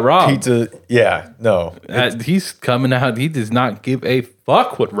say about Rob. pizza. Yeah, no. He's coming out. He does not give a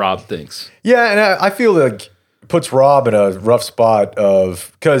fuck what Rob thinks. Yeah, and I feel like it puts Rob in a rough spot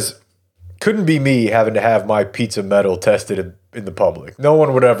because couldn't be me having to have my pizza metal tested in the public. No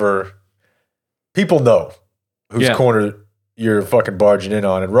one would ever. People know whose corner you're fucking barging in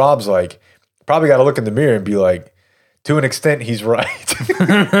on, and Rob's like probably got to look in the mirror and be like, to an extent, he's right.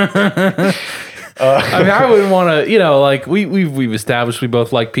 I mean, I wouldn't want to, like we've established we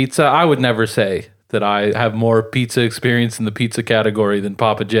both like pizza. I would never say that I have more pizza experience in the pizza category than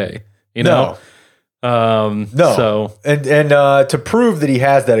Papa J. No. No. So and to prove that he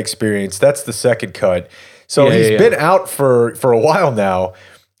has that experience, that's the second cut. So he's been out for a while now,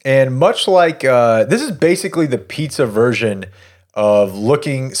 and much like this is basically the pizza version of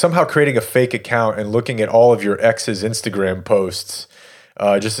somehow creating a fake account and looking at all of your ex's Instagram posts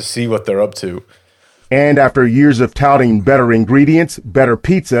just to see what they're up to. And after years of touting better ingredients, better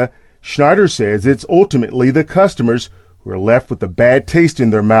pizza, Schneider says it's ultimately the customers who are left with a bad taste in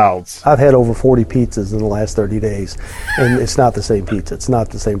their mouths. I've had over 40 pizzas in the last 30 days, and it's not the same pizza. It's not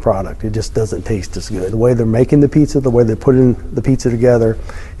the same product. It just doesn't taste as good. The way they're making the pizza, the way they're putting the pizza together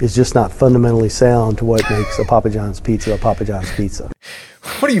is just not fundamentally sound to what makes a Papa John's pizza a Papa John's pizza.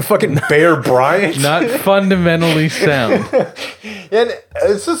 What are you, fucking Bear Bryant? not fundamentally sound. And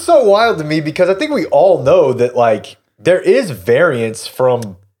it's just so wild to me because I think we all know that like there is variance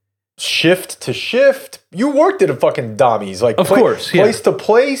from shift to shift. You worked at a fucking Dommy's, like of course, yeah. place to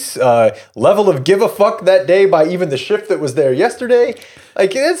place, level of give a fuck that day by even the shift that was there yesterday.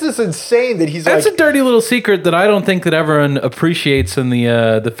 Like it's just insane that he's That's a dirty little secret that I don't think that everyone appreciates in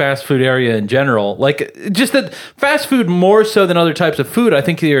the fast food area in general. Like just that fast food more so than other types of food. I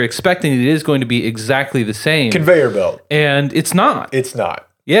think you're expecting it is going to be exactly the same conveyor belt, and it's not. It's not.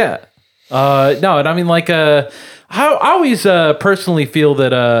 Yeah. No, and I mean like I always personally feel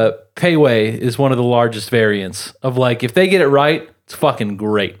that Payway is one of the largest variants of like if they get it right, it's fucking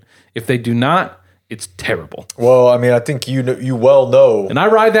great. If they do not, it's terrible. Well, I mean, I think you well know, and I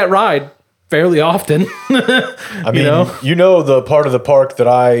ride that ride fairly often. I mean, you know the part of the park that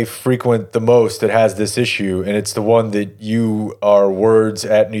I frequent the most that has this issue, and it's the one that you are words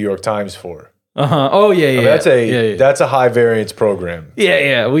at New York Times for. Oh yeah, yeah. I mean, that's a high variance program.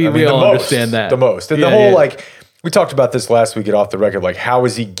 Yeah. We all understand that the most, and the whole like. We talked about this last week at Off the Record. Like, how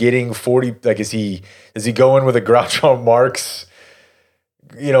is he getting 40? Like, is he going with a Groucho Marx,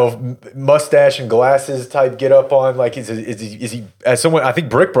 mustache and glasses type get up on? Like, is he as someone? I think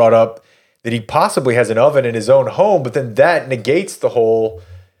Brick brought up that he possibly has an oven in his own home, but then that negates the whole.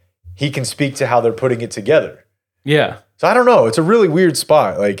 He can speak to how they're putting it together. Yeah. So I don't know. It's a really weird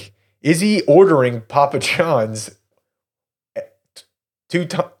spot. Like, is he ordering Papa John's 3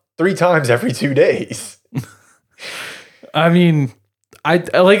 times every 2 days? I mean, I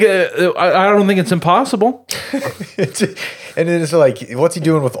don't think it's impossible. And then it's like, what's he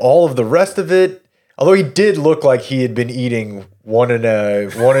doing with all of the rest of it? Although he did look like he had been eating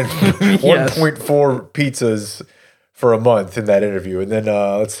 1.4 pizzas for a month in that interview. And then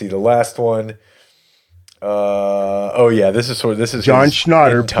let's see, the last one. This is John his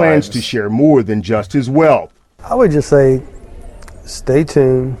Schneider end plans times. to share more than just his wealth. I would just say, stay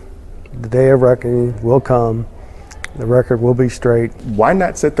tuned. The day of reckoning will come. The record will be straight. Why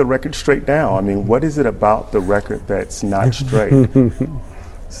not set the record straight now? I mean, what is it about the record that's not straight?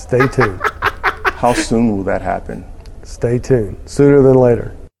 Stay tuned. How soon will that happen? Stay tuned. Sooner than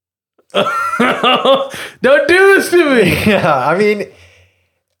later. Don't do this to me. Yeah, I mean,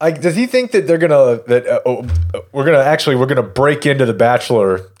 like, does he think that we're gonna break into The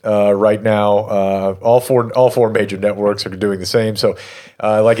Bachelor right now? All four major networks are doing the same. So,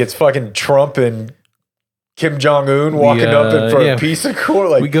 like, it's fucking Trump and Kim Jong Un walking up in for a peace accord.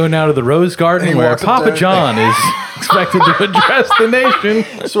 Like, We go now to the Rose Garden He where walks up Papa there. John is expected to address the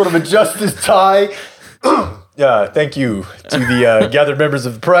nation. sort of adjust his tie. Yeah, thank you to the gathered members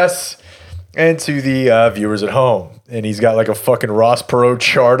of the press and to the viewers at home. And he's got like a fucking Ross Perot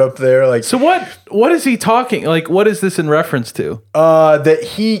chart up there. Like, So what is he talking? Like, what is this in reference to? I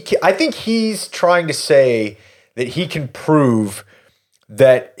think he's trying to say that he can prove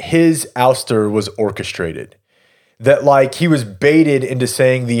that his ouster was orchestrated. That, like, he was baited into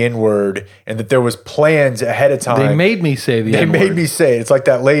saying the N-word and that there was plans ahead of time. They made me say the They N-word. made me say it. It's like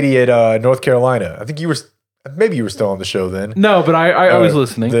that lady at North Carolina. I think maybe you were still on the show then. No, but I was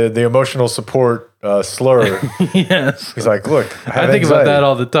listening. The emotional support slur. Yes. He's like, look, I think about that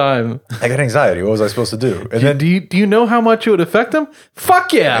all the time. I got anxiety. What was I supposed to do? And then Do you know how much it would affect him?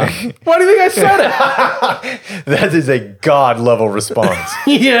 Fuck yeah. Why do you think I said that is a God level response.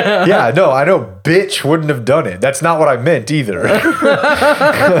 it? Yeah. Yeah, no, I know bitch wouldn't have done it. That's not what I meant either.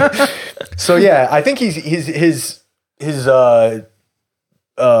 So yeah, I think his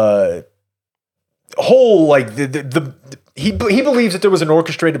whole, like, he believes that there was an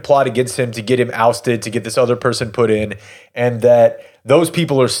orchestrated plot against him to get him ousted, to get this other person put in, and that those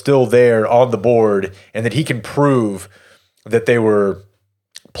people are still there on the board, and that he can prove that they were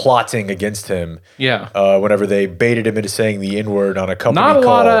plotting against him. Yeah. Whenever they baited him into saying the N-word on a company Not a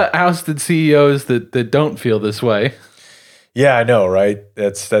call. lot of ousted CEOs that don't feel this way. Yeah, I know, right?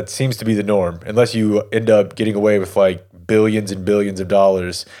 That seems to be the norm. Unless you end up getting away with like billions and billions of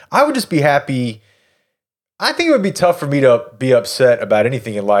dollars. I would just be happy. I think it would be tough for me to be upset about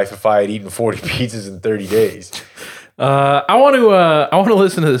anything in life if I had eaten 40 pizzas in 30 days. I want to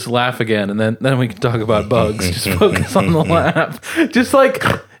listen to this laugh again, and then we can talk about bugs. Just focus on the laugh. Just like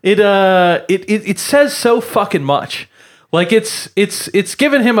it says so fucking much. Like it's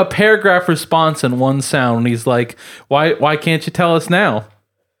given him a paragraph response in one sound. And he's like, why can't you tell us now?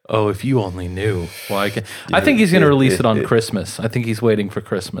 Oh, if you only knew. Why can't I think he's going to release it on Christmas. I think he's waiting for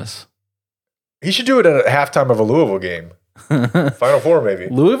Christmas. He should do it at halftime of a Louisville game. Final Four, maybe.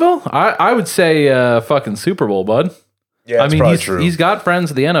 Louisville? I would say fucking Super Bowl, bud. Yeah, that's I mean, probably true. he's got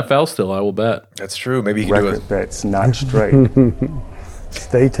friends at the NFL still, I will bet. That's true. Maybe he can do Record it. that's not straight.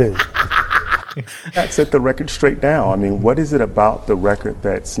 Stay tuned. Not set the record straight now. I mean, what is it about the record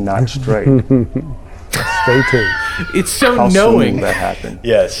that's not straight? Stay tuned. It's so How soon knowing. will that happen?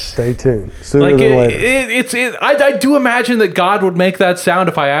 Yes. Stay tuned. Sooner Like than later. I do imagine that God would make that sound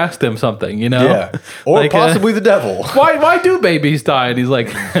if I asked him something, you know? Yeah. Or Like, possibly the devil. why do babies die? And he's like,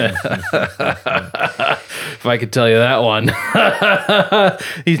 if I could tell you that one,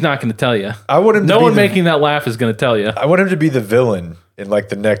 he's not going to tell you. I want him to No be one the- making that laugh is going to tell you. I want him to be the villain in like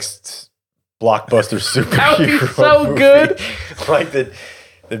the next blockbuster superhero That would be so movie. good. Like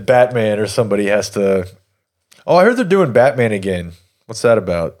that Batman or somebody has to. Oh, I heard they're doing Batman again. What's that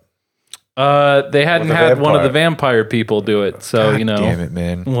about? They hadn't With a had one of the vampire. vampire people do it, so God damn it,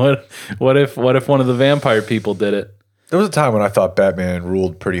 man. What if one of the vampire people did it? There was a time when I thought Batman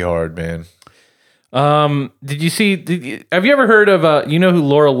ruled pretty hard, man. Did you see? Have you ever heard of? You know who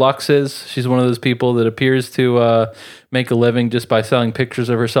Laura Lux is? She's one of those people that appears to make a living just by selling pictures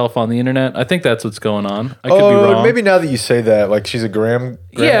of herself on the internet. I think that's what's going on. I could be wrong. Maybe now that you say that, like she's a Graham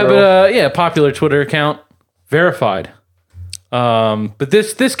Yeah, girl. but popular Twitter account, verified. But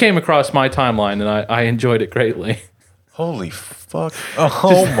this came across my timeline and I enjoyed it greatly. Holy fuck!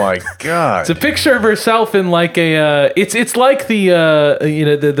 Oh my god! It's a picture of herself in like a. It's like the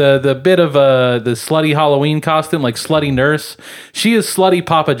the bit of the slutty Halloween costume, like slutty nurse. She is slutty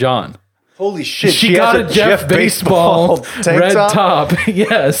Papa John. Holy shit! She got a has Jeff Baseball tank red top. top.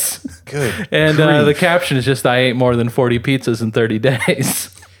 Yes. Good. And grief. the caption is just, "I ate more than 40 pizzas in 30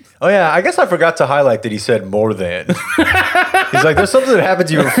 days." Oh yeah, I guess I forgot to highlight that he said more than. He's like, there's something that happened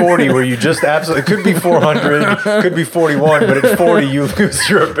to you at 40 where you just absolutely, it could be 400, could be 41, but at 40 you lose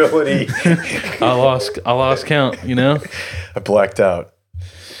your ability. I lost count, you know? I blacked out.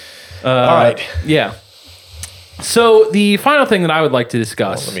 All right. Yeah. So the final thing that I would like to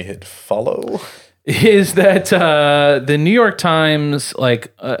discuss Let me hit follow. is that the New York Times,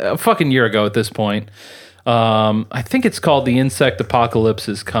 like a fucking year ago at this point, I think it's called "The Insect Apocalypse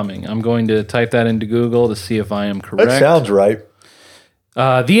is Coming." I'm going to type that into Google to see if I am correct. That sounds right.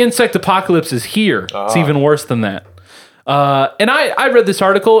 The insect apocalypse is here. It's even worse than that. And I read this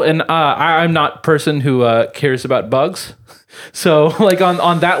article, and I'm not a person who cares about bugs. So, like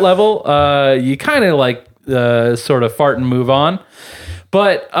on that level, you kind of like sort of fart and move on.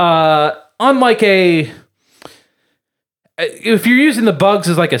 But unlike if you're using the bugs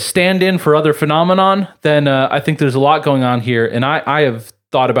as like a stand-in for other phenomenon, then I think there's a lot going on here. And I have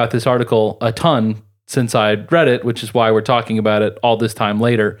thought about this article a ton since I read it, which is why we're talking about it all this time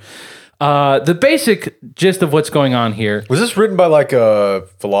later. The basic gist of what's going on here. Was this written by like a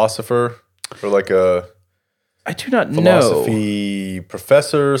philosopher or like a I do not know. philosophy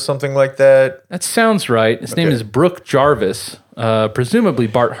professor or something like that? That sounds right. His name is Brooke Jarvis, presumably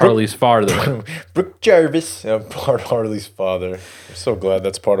Bart Harley's father. Brooke Jarvis. Yeah, Bart Harley's father. I'm so glad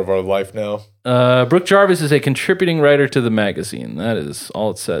that's part of our life now. Brooke Jarvis is a contributing writer to the magazine. That is all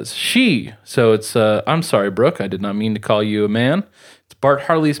it says. So it's, I'm sorry, Brooke. I did not mean to call you a man. It's Bart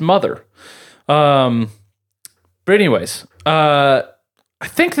Harley's mother. But anyways, I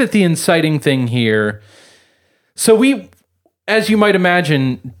think that the inciting thing here, so we, as you might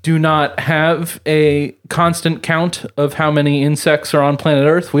imagine, do not have a constant count of how many insects are on planet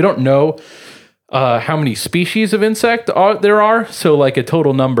Earth. We don't know how many species of insect there are. So like a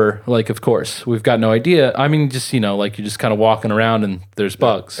total number, like, of course, we've got no idea. I mean, just, like you're just kind of walking around and there's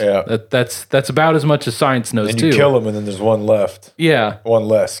bugs. Yeah. That's about as much as science knows And too. you kill them and then there's one left. Yeah. One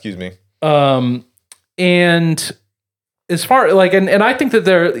less, excuse me. And as far like, and I think that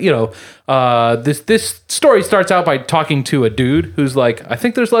there, this story starts out by talking to a dude who's like, I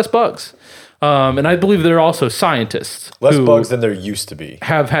think there's less bugs. And I believe there are also scientists. Less who bugs than there used to be.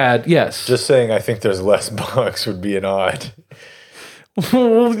 have had, yes. Just saying I think there's less bugs would be an odd.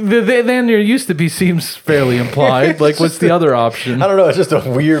 Well, then there used to be seems fairly implied. Like, what's the other option? I don't know. It's just a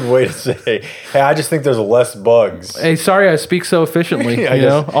weird way to say, hey, I just think there's less bugs. Hey, sorry I speak so efficiently.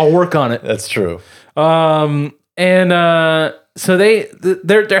 I'll work on it. That's true. So there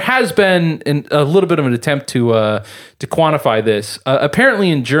has been a little bit of an attempt to quantify this.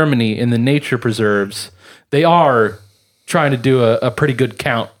 Apparently in Germany, in the nature preserves, they are trying to do a pretty good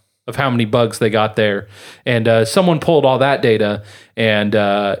count of how many bugs they got there. And someone pulled all that data, and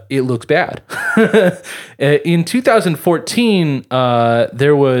it looks bad. In 2014,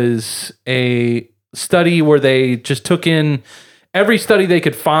 there was a study where they just took in every study they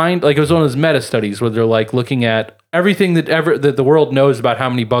could find. Like, it was one of those meta studies where they're like looking at everything that the world knows about how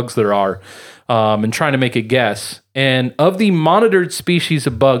many bugs there are, and trying to make a guess. And of the monitored species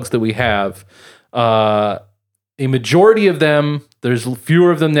of bugs that we have, a majority of them, there's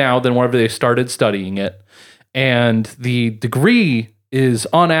fewer of them now than whenever they started studying it. And the degree is,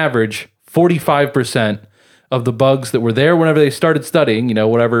 on average, 45% of the bugs that were there whenever they started studying,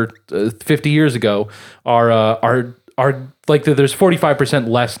 50 years ago, are like, there's 45%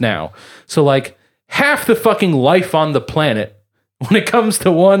 less now. So like half the fucking life on the planet, when it comes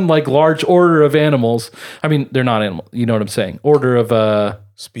to one like large order of animals, I mean, they're not animals, you know what I'm saying? Order of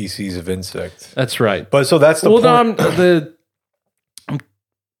Species of insect. That's right. But so that's the point.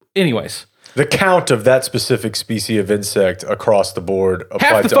 Anyways. The count of that specific species of insect across the board applied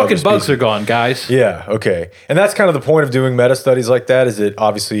half the to other fucking bugs species. are gone, guys. Yeah, okay. And that's kind of the point of doing meta studies like that, is that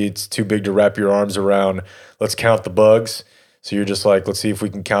obviously it's too big to wrap your arms around. Let's count the bugs. So you're just like, let's see if we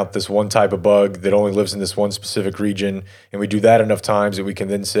can count this one type of bug that only lives in this one specific region. And we do that enough times that we can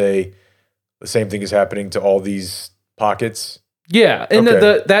then say the same thing is happening to all these pockets. Yeah, and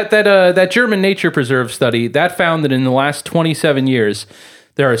Okay. that German nature preserve study, that found that in the last 27 years,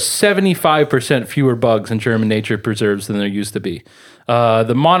 there are 75% fewer bugs in German nature preserves than there used to be.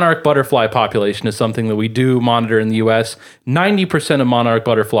 The monarch butterfly population is something that we do monitor in the U.S. 90% of monarch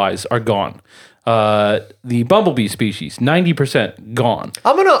butterflies are gone. The bumblebee species, 90% gone.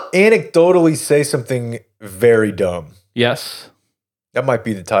 I'm going to anecdotally say something very dumb. Yes. That might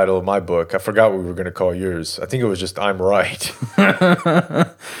be the title of my book. I forgot what we were going to call yours. I think it was just I'm Right.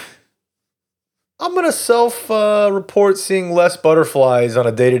 I'm going to self-report seeing less butterflies on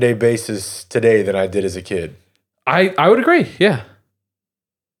a day-to-day basis today than I did as a kid. I would agree, yeah.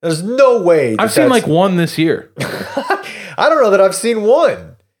 There's no way. I've seen like one this year. I don't know that I've seen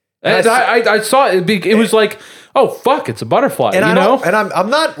one. And I saw it. It was like, oh fuck, it's a butterfly. And you know. And I'm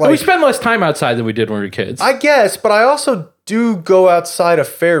not we like, spend less time outside than we did when we were kids. I guess, but I also do go outside a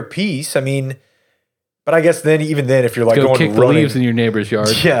fair piece. I mean, but I guess even then, if you're like Go going kick the running, leaves in your neighbor's yard.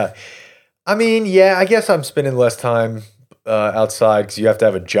 yeah. I mean, yeah, I guess I'm spending less time outside because you have to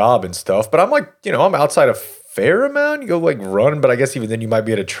have a job and stuff. But I'm like, I'm outside a fair amount. You go like run, but I guess even then you might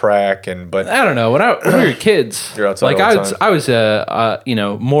be at a track but I don't know. When we were kids, You're outside like all the I was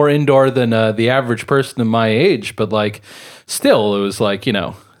more indoor than the average person in my age, but like still, it was like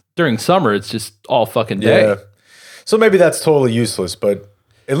during summer, it's just all fucking day. yeah. So maybe that's totally useless, but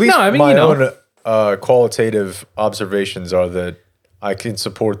at least No, I mean, my own qualitative observations are that I can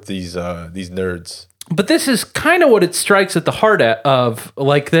support these nerds. But this is kind of what it strikes at the heart of,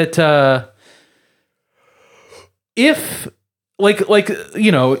 like that. If a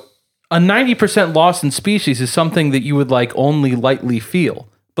 90% loss in species is something that you would like only lightly feel,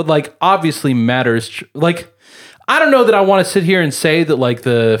 but like obviously matters. Like, I don't know that I want to sit here and say that like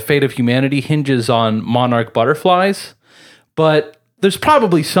the fate of humanity hinges on monarch butterflies, but there's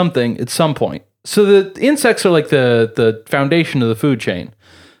probably something at some point. So the insects are like the foundation of the food chain.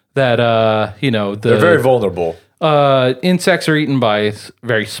 That They're very vulnerable. Insects are eaten by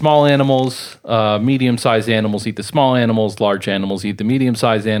very small animals. Medium-sized animals eat the small animals. Large animals eat the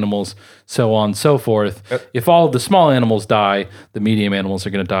medium-sized animals. So on and so forth. Yep. If all of the small animals die, the medium animals are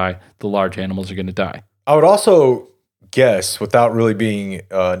going to die. The large animals are going to die. I would also guess, without really being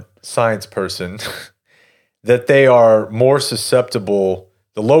a science person, that they are more susceptible.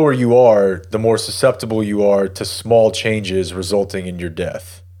 The lower you are, the more susceptible you are to small changes resulting in your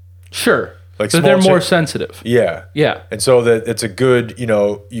death. Sure. Like so small they're more sensitive. Yeah. Yeah. And so that it's a good,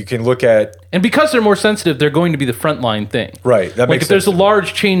 you can look at. And because they're more sensitive, they're going to be the frontline thing. Right. That Like makes if there's a sense.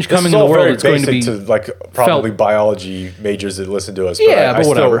 large change This coming is in the all world, very it's going to be basic like probably biology majors that listen to us. yeah, I but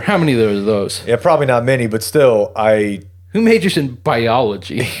whatever. Still, How many of those? yeah, probably not many, but still, Who majors in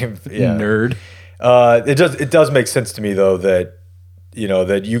biology? Yeah. Nerd. It does make sense to me though that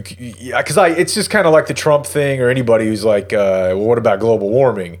that because it's just kind of like the Trump thing or anybody who's like, well, what about global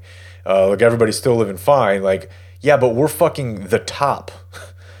warming? Like everybody's still living fine. Like, yeah, but we're fucking the top.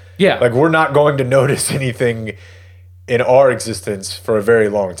 Yeah. Like we're not going to notice anything in our existence for a very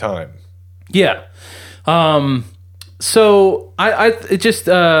long time. Yeah. So it just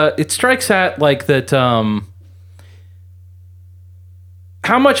it strikes at like that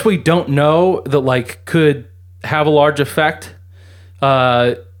how much we don't know that like could have a large effect.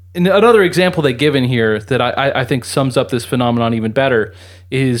 And another example they give in here that I think sums up this phenomenon even better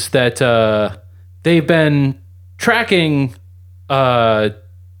is that they've been tracking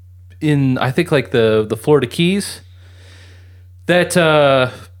in I think like the Florida Keys that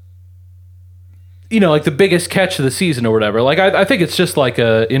like the biggest catch of the season or whatever. Like I think it's just like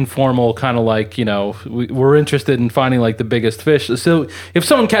a informal kind of like we're interested in finding like the biggest fish. So if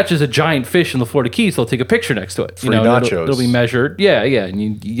someone catches a giant fish in the Florida Keys, they'll take a picture next to it. Free nachos. It'll be measured. Yeah, and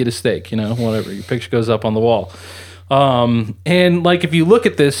you get a steak. Whatever. Your picture goes up on the wall. And like if you look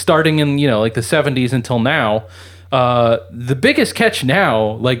at this starting in like the 70s until now, the biggest catch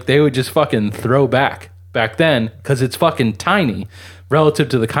now like they would just fucking throw back then because it's fucking tiny relative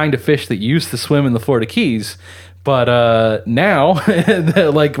to the kind of fish that used to swim in the Florida Keys. But now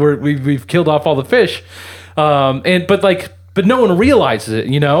like we've killed off all the fish, but no one realizes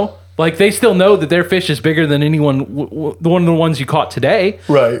it. Like they still know that their fish is bigger than anyone, one of the ones you caught today.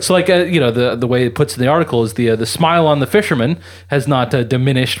 Right. So like, the way it puts in the article is the smile on the fisherman has not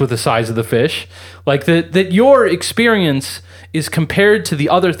diminished with the size of the fish. Like that your experience is compared to the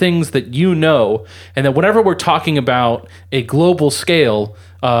other things that and that whenever we're talking about a global scale,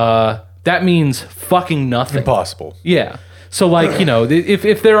 that means fucking nothing. Impossible. Yeah. So like,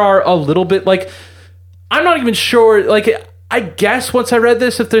 if there are a little bit like, I'm not even sure, like, I guess once I read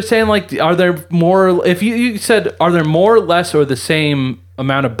this, if they're saying like, are there more, if you said, are there more or less or the same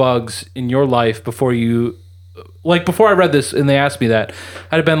amount of bugs in your life before I read this and they asked me that,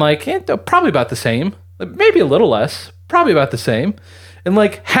 I'd have been like, probably about the same, maybe a little less, probably about the same. And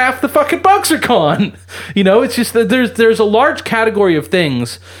like half the fucking bugs are gone. It's just that there's a large category of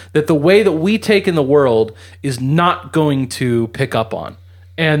things that the way that we take in the world is not going to pick up on.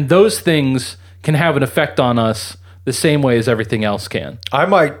 And those things can have an effect on us the same way as everything else can. I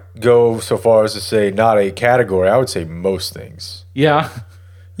might go so far as to say not a category. I would say most things. Yeah.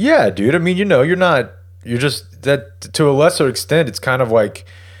 Yeah, dude. I mean, you're just that to a lesser extent. It's kind of like,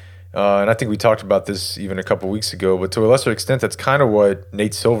 and I think we talked about this even a couple weeks ago, but to a lesser extent, that's kind of what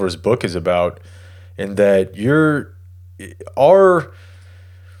Nate Silver's book is about, in that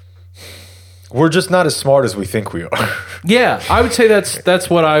We're just not as smart as we think we are. Yeah, I would say that's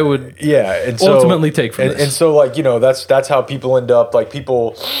what I would And so, ultimately take from this. And so, like, you know, that's how people end up, like,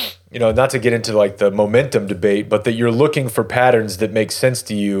 people, you know, not to get into like the momentum debate, but that you're looking for patterns that make sense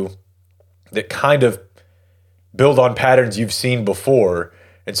to you, that kind of build on patterns you've seen before.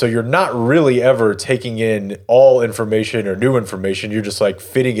 And so you're not really ever taking in all information or new information. You're just like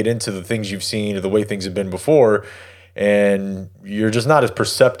fitting it into the things you've seen or the way things have been before. And you're just not as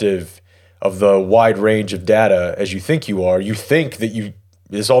perceptive of the wide range of data as you think you are. You think that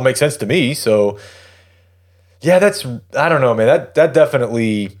this all makes sense to me. So yeah, I don't know, man, that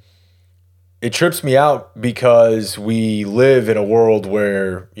definitely, it trips me out because we live in a world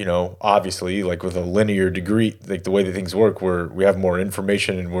where, you know, obviously, like with a linear degree, like the way that things work, we have more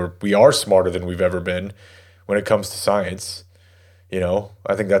information and we are smarter than we've ever been when it comes to science. You know,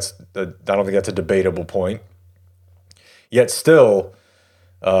 I don't think that's a debatable point. Yet still,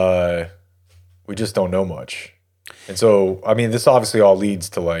 we just don't know much. And so, I mean, this obviously all leads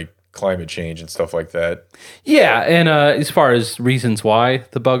to like climate change and stuff like that. Yeah, and as far as reasons why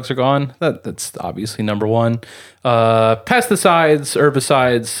the bugs are gone, that's obviously number one. Pesticides,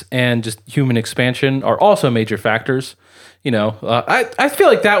 herbicides, and just human expansion are also major factors. You know, I feel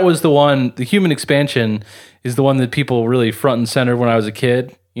like that was the human expansion is the one that people really front and center when I was a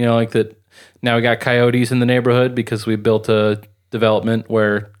kid. You know, like that now we got coyotes in the neighborhood because we built a development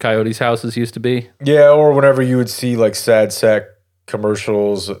where coyotes' houses used to be. Yeah, or whenever you would see like sad sack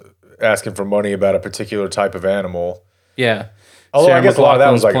commercials asking for money about a particular type of animal. Yeah. Although Sarah I guess a lot of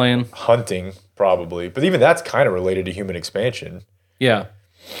that was like playing. hunting, probably. But even that's kind of related to human expansion. Yeah.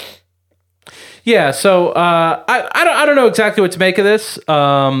 Yeah, so I don't know exactly what to make of this,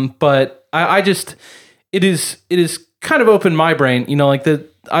 but I just it is kind of opened my brain, you know, like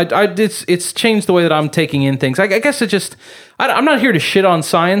it's changed the way that I'm taking in things. I guess I'm not here to shit on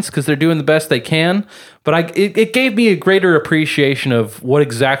science because they're doing the best they can, but it gave me a greater appreciation of what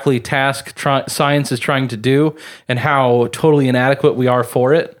exactly science is trying to do and how totally inadequate we are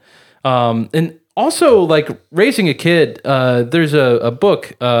for it. And also, like raising a kid, there's a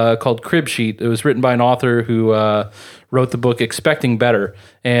book called Crib Sheet. It was written by an author who wrote the book Expecting Better.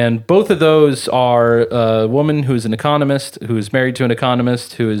 And both of those are a woman who is an economist, who is married to an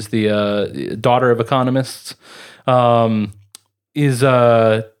economist, who is the daughter of economists,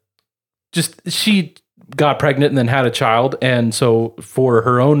 she got pregnant and then had a child. And so for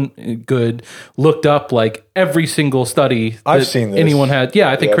her own good, looked up like every single study I've seen this. anyone had. Yeah,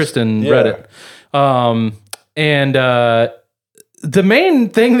 I think Kristen read it. And the main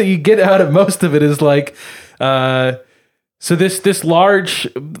thing that you get out of most of it is like, so this large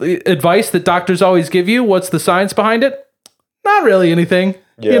advice that doctors always give you, what's the science behind it? Not really anything.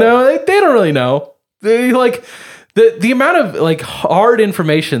 Yeah. You know, they don't really know. They like the amount of like hard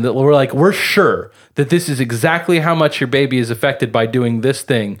information that we're sure that this is exactly how much your baby is affected by doing this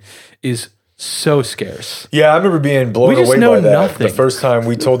thing is so scarce. Yeah, I remember being blown We just away know by that. nothing. The first time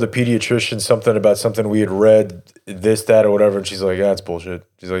we told the pediatrician something about something we had read, this, that, or whatever, and she's like, "Yeah, it's bullshit."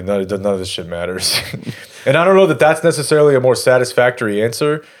 She's like, "None of this shit matters." And I don't know that that's necessarily a more satisfactory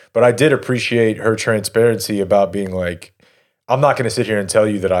answer, but I did appreciate her transparency about being like, "I'm not going to sit here and tell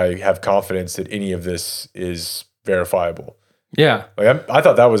you that I have confidence that any of this is verifiable." Yeah. Like I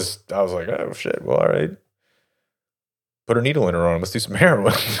thought I was like, "Oh shit, well, all right." Put a needle in her arm. Let's do some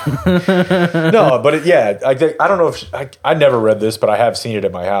heroin. No, but I don't know if I never read this, but I have seen it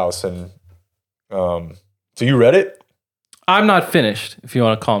at my house. And so you read it? I'm not finished, if you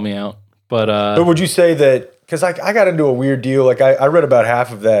want to call me out. But would you say that, because I got into a weird deal. Like I read about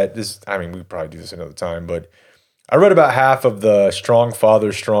half of that. We probably do this another time, but I read about half of the Strong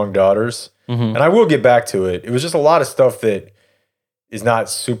Fathers, Strong Daughters. Mm-hmm. And I will get back to it. It was just a lot of stuff that is not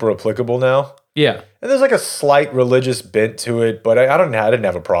super applicable now. Yeah. And there's like a slight religious bent to it, but I didn't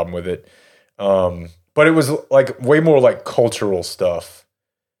have a problem with it. But it was like way more like cultural stuff.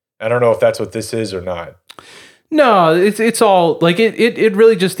 I don't know if that's what this is or not. No, it's all like it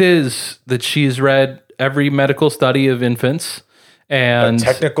really just is that she's read every medical study of infants and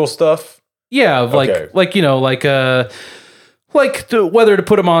technical stuff. Yeah, whether to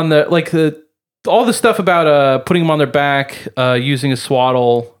put them on all the stuff about putting them on their back, using a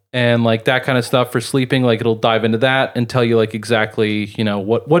swaddle. And like that kind of stuff for sleeping, like it'll dive into that and tell you like exactly, you know,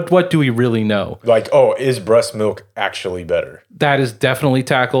 what do we really know? Like, oh, is breast milk actually better? That is definitely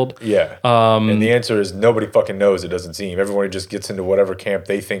tackled. Yeah. And the answer is nobody fucking knows, it doesn't seem. Everyone just gets into whatever camp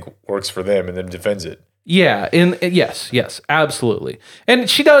they think works for them and then defends it. Yeah. Yes, absolutely. And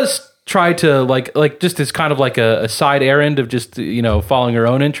she does try to like just as kind of like a side errand of just, you know, following her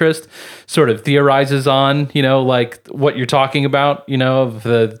own interest, sort of theorizes on, you know, like what you're talking about, you know, of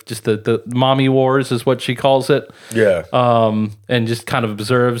the mommy wars is what she calls it. Yeah. And just kind of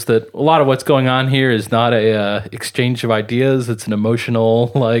observes that a lot of what's going on here is not a exchange of ideas. It's an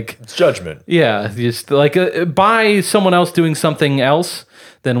emotional, like, It's judgment. yeah, just like by someone else doing something else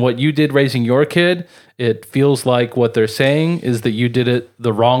than what you did raising your kid, it feels like what they're saying is that you did it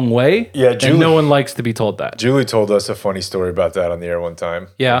the wrong way. Yeah, and no one likes to be told that. Julie told us a funny story about that on the air one time.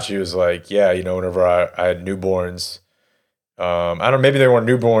 Yeah. And she was like, yeah, you know, whenever I had newborns, I don't know, maybe they weren't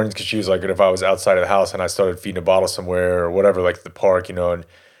newborns because she was like, if I was outside of the house and I started feeding a bottle somewhere or whatever, like the park, you know, and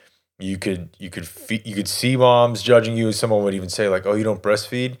you could see moms judging you, and someone would even say like, oh, you don't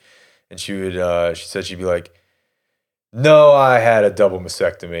breastfeed? And she said she'd be like, no, I had a double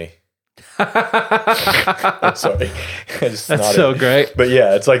mastectomy. I'm sorry. That's so great. But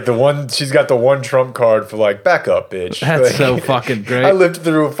yeah, it's like she's got the one trump card for like, back up, bitch. That's Like, so fucking great. I lived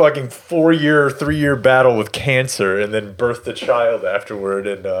through a fucking 3-year battle with cancer and then birthed a child afterward,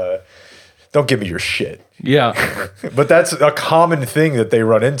 and don't give me your shit. Yeah. But that's a common thing that they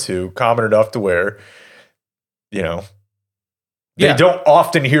run into, common enough to where, you know, they Yeah. don't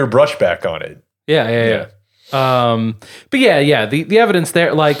often hear brushback on it. Yeah. But yeah, the evidence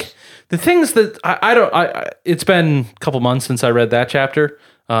there, like the things that it's been a couple months since I read that chapter.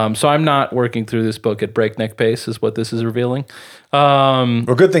 So I'm not working through this book at breakneck pace is what this is revealing. Well,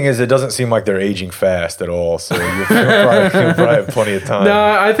 good thing is it doesn't seem like they're aging fast at all. So you'll probably have plenty of time. No,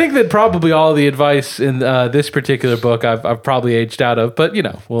 I think that probably all the advice in this particular book I've probably aged out of, but you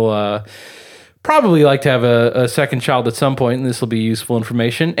know, we'll probably like to have a second child at some point, and this will be useful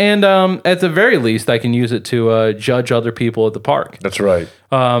information. And at the very least, I can use it to judge other people at the park. That's right.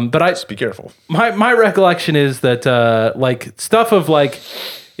 But Just be careful. my recollection is that like stuff of like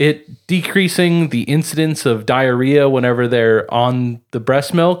it decreasing the incidence of diarrhea whenever they're on the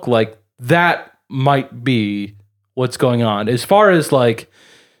breast milk, like that might be what's going on. As far as like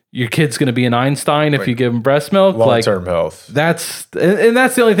your kid's going to be an Einstein if you give him breast milk, like Long-term health. that's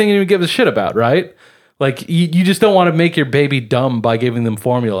the only thing you give a shit about, right? Like you just don't want to make your baby dumb by giving them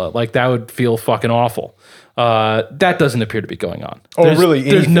formula. Like that would feel fucking awful. That doesn't appear to be going on. Oh, really?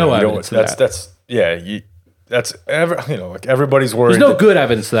 There's anything. no You evidence don't- of that. Like everybody's worried. There's no good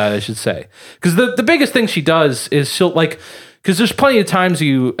evidence of that, I should say. Because the biggest thing she does is she'll like, because there's plenty of times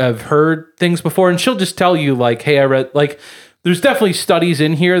you have heard things before, and she'll just tell you like, hey, I read, like, there's definitely studies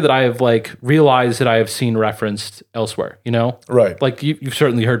in here that I have like realized that I have seen referenced elsewhere, you know? Right. Like you've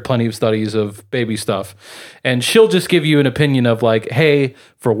certainly heard plenty of studies of baby stuff. And she'll just give you an opinion of like, hey,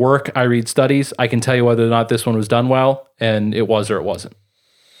 for work, I read studies. I can tell you whether or not this one was done well, and it was or it wasn't.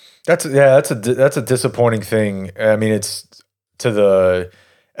 That's a disappointing thing. I mean, it's to the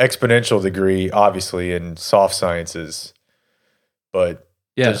exponential degree, obviously, in soft sciences, but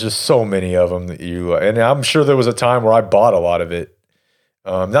Yeah. there's just so many of them that and I'm sure there was a time where I bought a lot of it.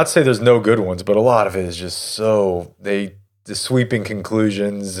 Not to say there's no good ones, but a lot of it is just the sweeping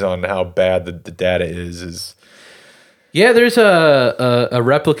conclusions on how bad the data is. Yeah, there's a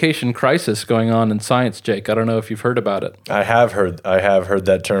replication crisis going on in science, Jake. I don't know if you've heard about it. I have heard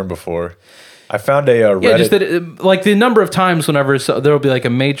that term before. I found a Reddit. Yeah, just that like the number of times whenever there will be like a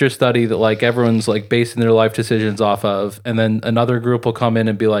major study that like everyone's like basing their life decisions off of, and then another group will come in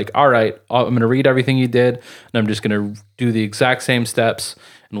and be like, all right, I'm going to read everything you did, and I'm just going to do the exact same steps,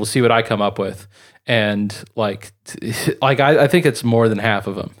 and we'll see what I come up with. And like I think it's more than half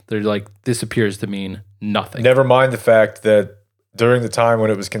of them. They're like, this appears to mean nothing. Never mind the fact that during the time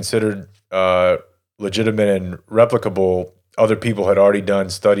when it was considered legitimate and replicable, other people had already done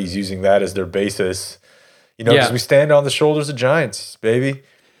studies using that as their basis. You know, because Yeah. we stand on the shoulders of giants, baby.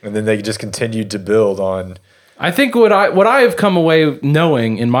 And then they just continued to build on. I think what I have come away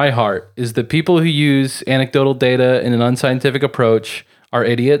knowing in my heart is that people who use anecdotal data in an unscientific approach are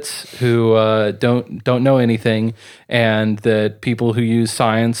idiots who don't know anything, and that people who use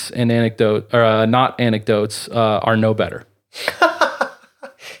science and not anecdotes are no better.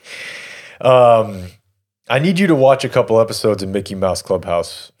 I need you to watch a couple episodes of Mickey Mouse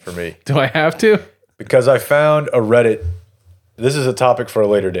Clubhouse for me, Do I have to? because I found a Reddit. This is a topic for a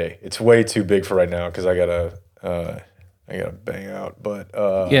later day. It's way too big for right now because I gotta bang out. But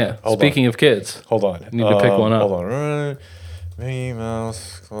Yeah. Speaking of kids, hold on, need to pick one up. Hold on, Mickey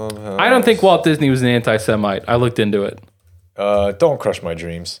Mouse Clubhouse. I don't think Walt Disney was an anti-Semite. I looked into it Don't crush my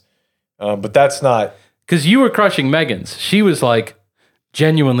dreams. But that's not. because you were crushing Megan's. She was like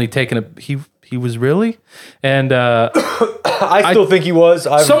genuinely taking a he was really, and I still think he was.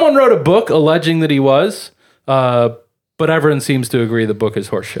 someone wrote a book alleging that he was, but But everyone seems to agree the book is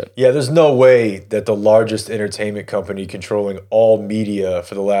horseshit. Yeah, there's no way that the largest entertainment company controlling all media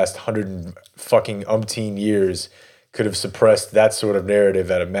for the last 100 fucking umpteen years could have suppressed that sort of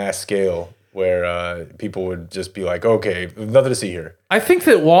narrative at a mass scale where people would just be like, okay, nothing to see here. I think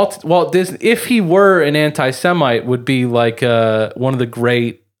that Walt Disney, if he were an anti-Semite, would be like one of the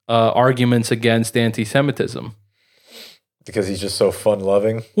great arguments against anti-Semitism. Because he's just so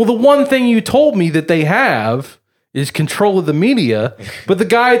fun-loving. Well, the one thing you told me that they have is control of the media, but the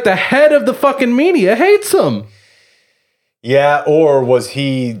guy at the head of the fucking media hates him. Yeah, or was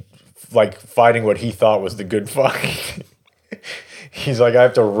he like fighting what he thought was the good fight? He's like, I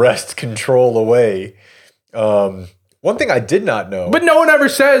have to wrest control away. One thing I did not know. But no one ever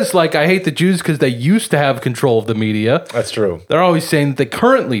says, like, I hate the Jews because they used to have control of the media. That's true. They're always saying that they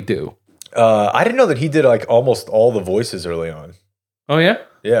currently do. I didn't know that he did like almost all the voices early on. Oh, yeah?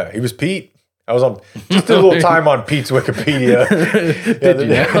 Yeah, he was Pete. I was on just a little time on Pete's Wikipedia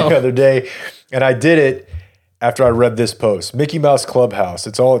the other day, and I did it after I read this post. Mickey Mouse Clubhouse.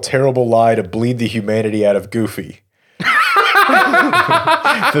 It's all a terrible lie to bleed the humanity out of Goofy.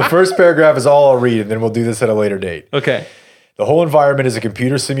 The first paragraph is all I'll read, and then we'll do this at a later date. Okay. The whole environment is a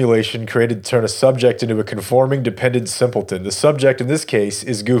computer simulation created to turn a subject into a conforming, dependent simpleton. The subject in this case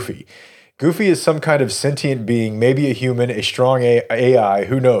is Goofy. Goofy is some kind of sentient being, maybe a human, a strong AI,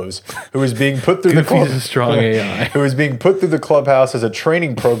 who knows, who is being put through Goofy's a strong AI. who is being put through the clubhouse as a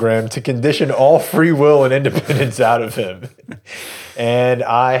training program to condition all free will and independence out of him. And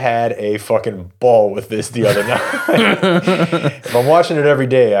I had a fucking ball with this the other night. If I'm watching it every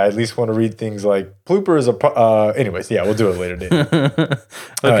day, I at least want to read things like Plooper is anyways, yeah, we'll do it later date. Okay.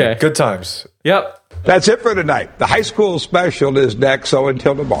 All right, good times. Yep. That's it for tonight. The high school special is next, so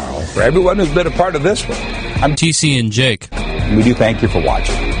until tomorrow. For everyone who's been a part of this one, I'm TC and Jake. we do thank you for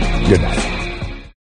watching. Good night.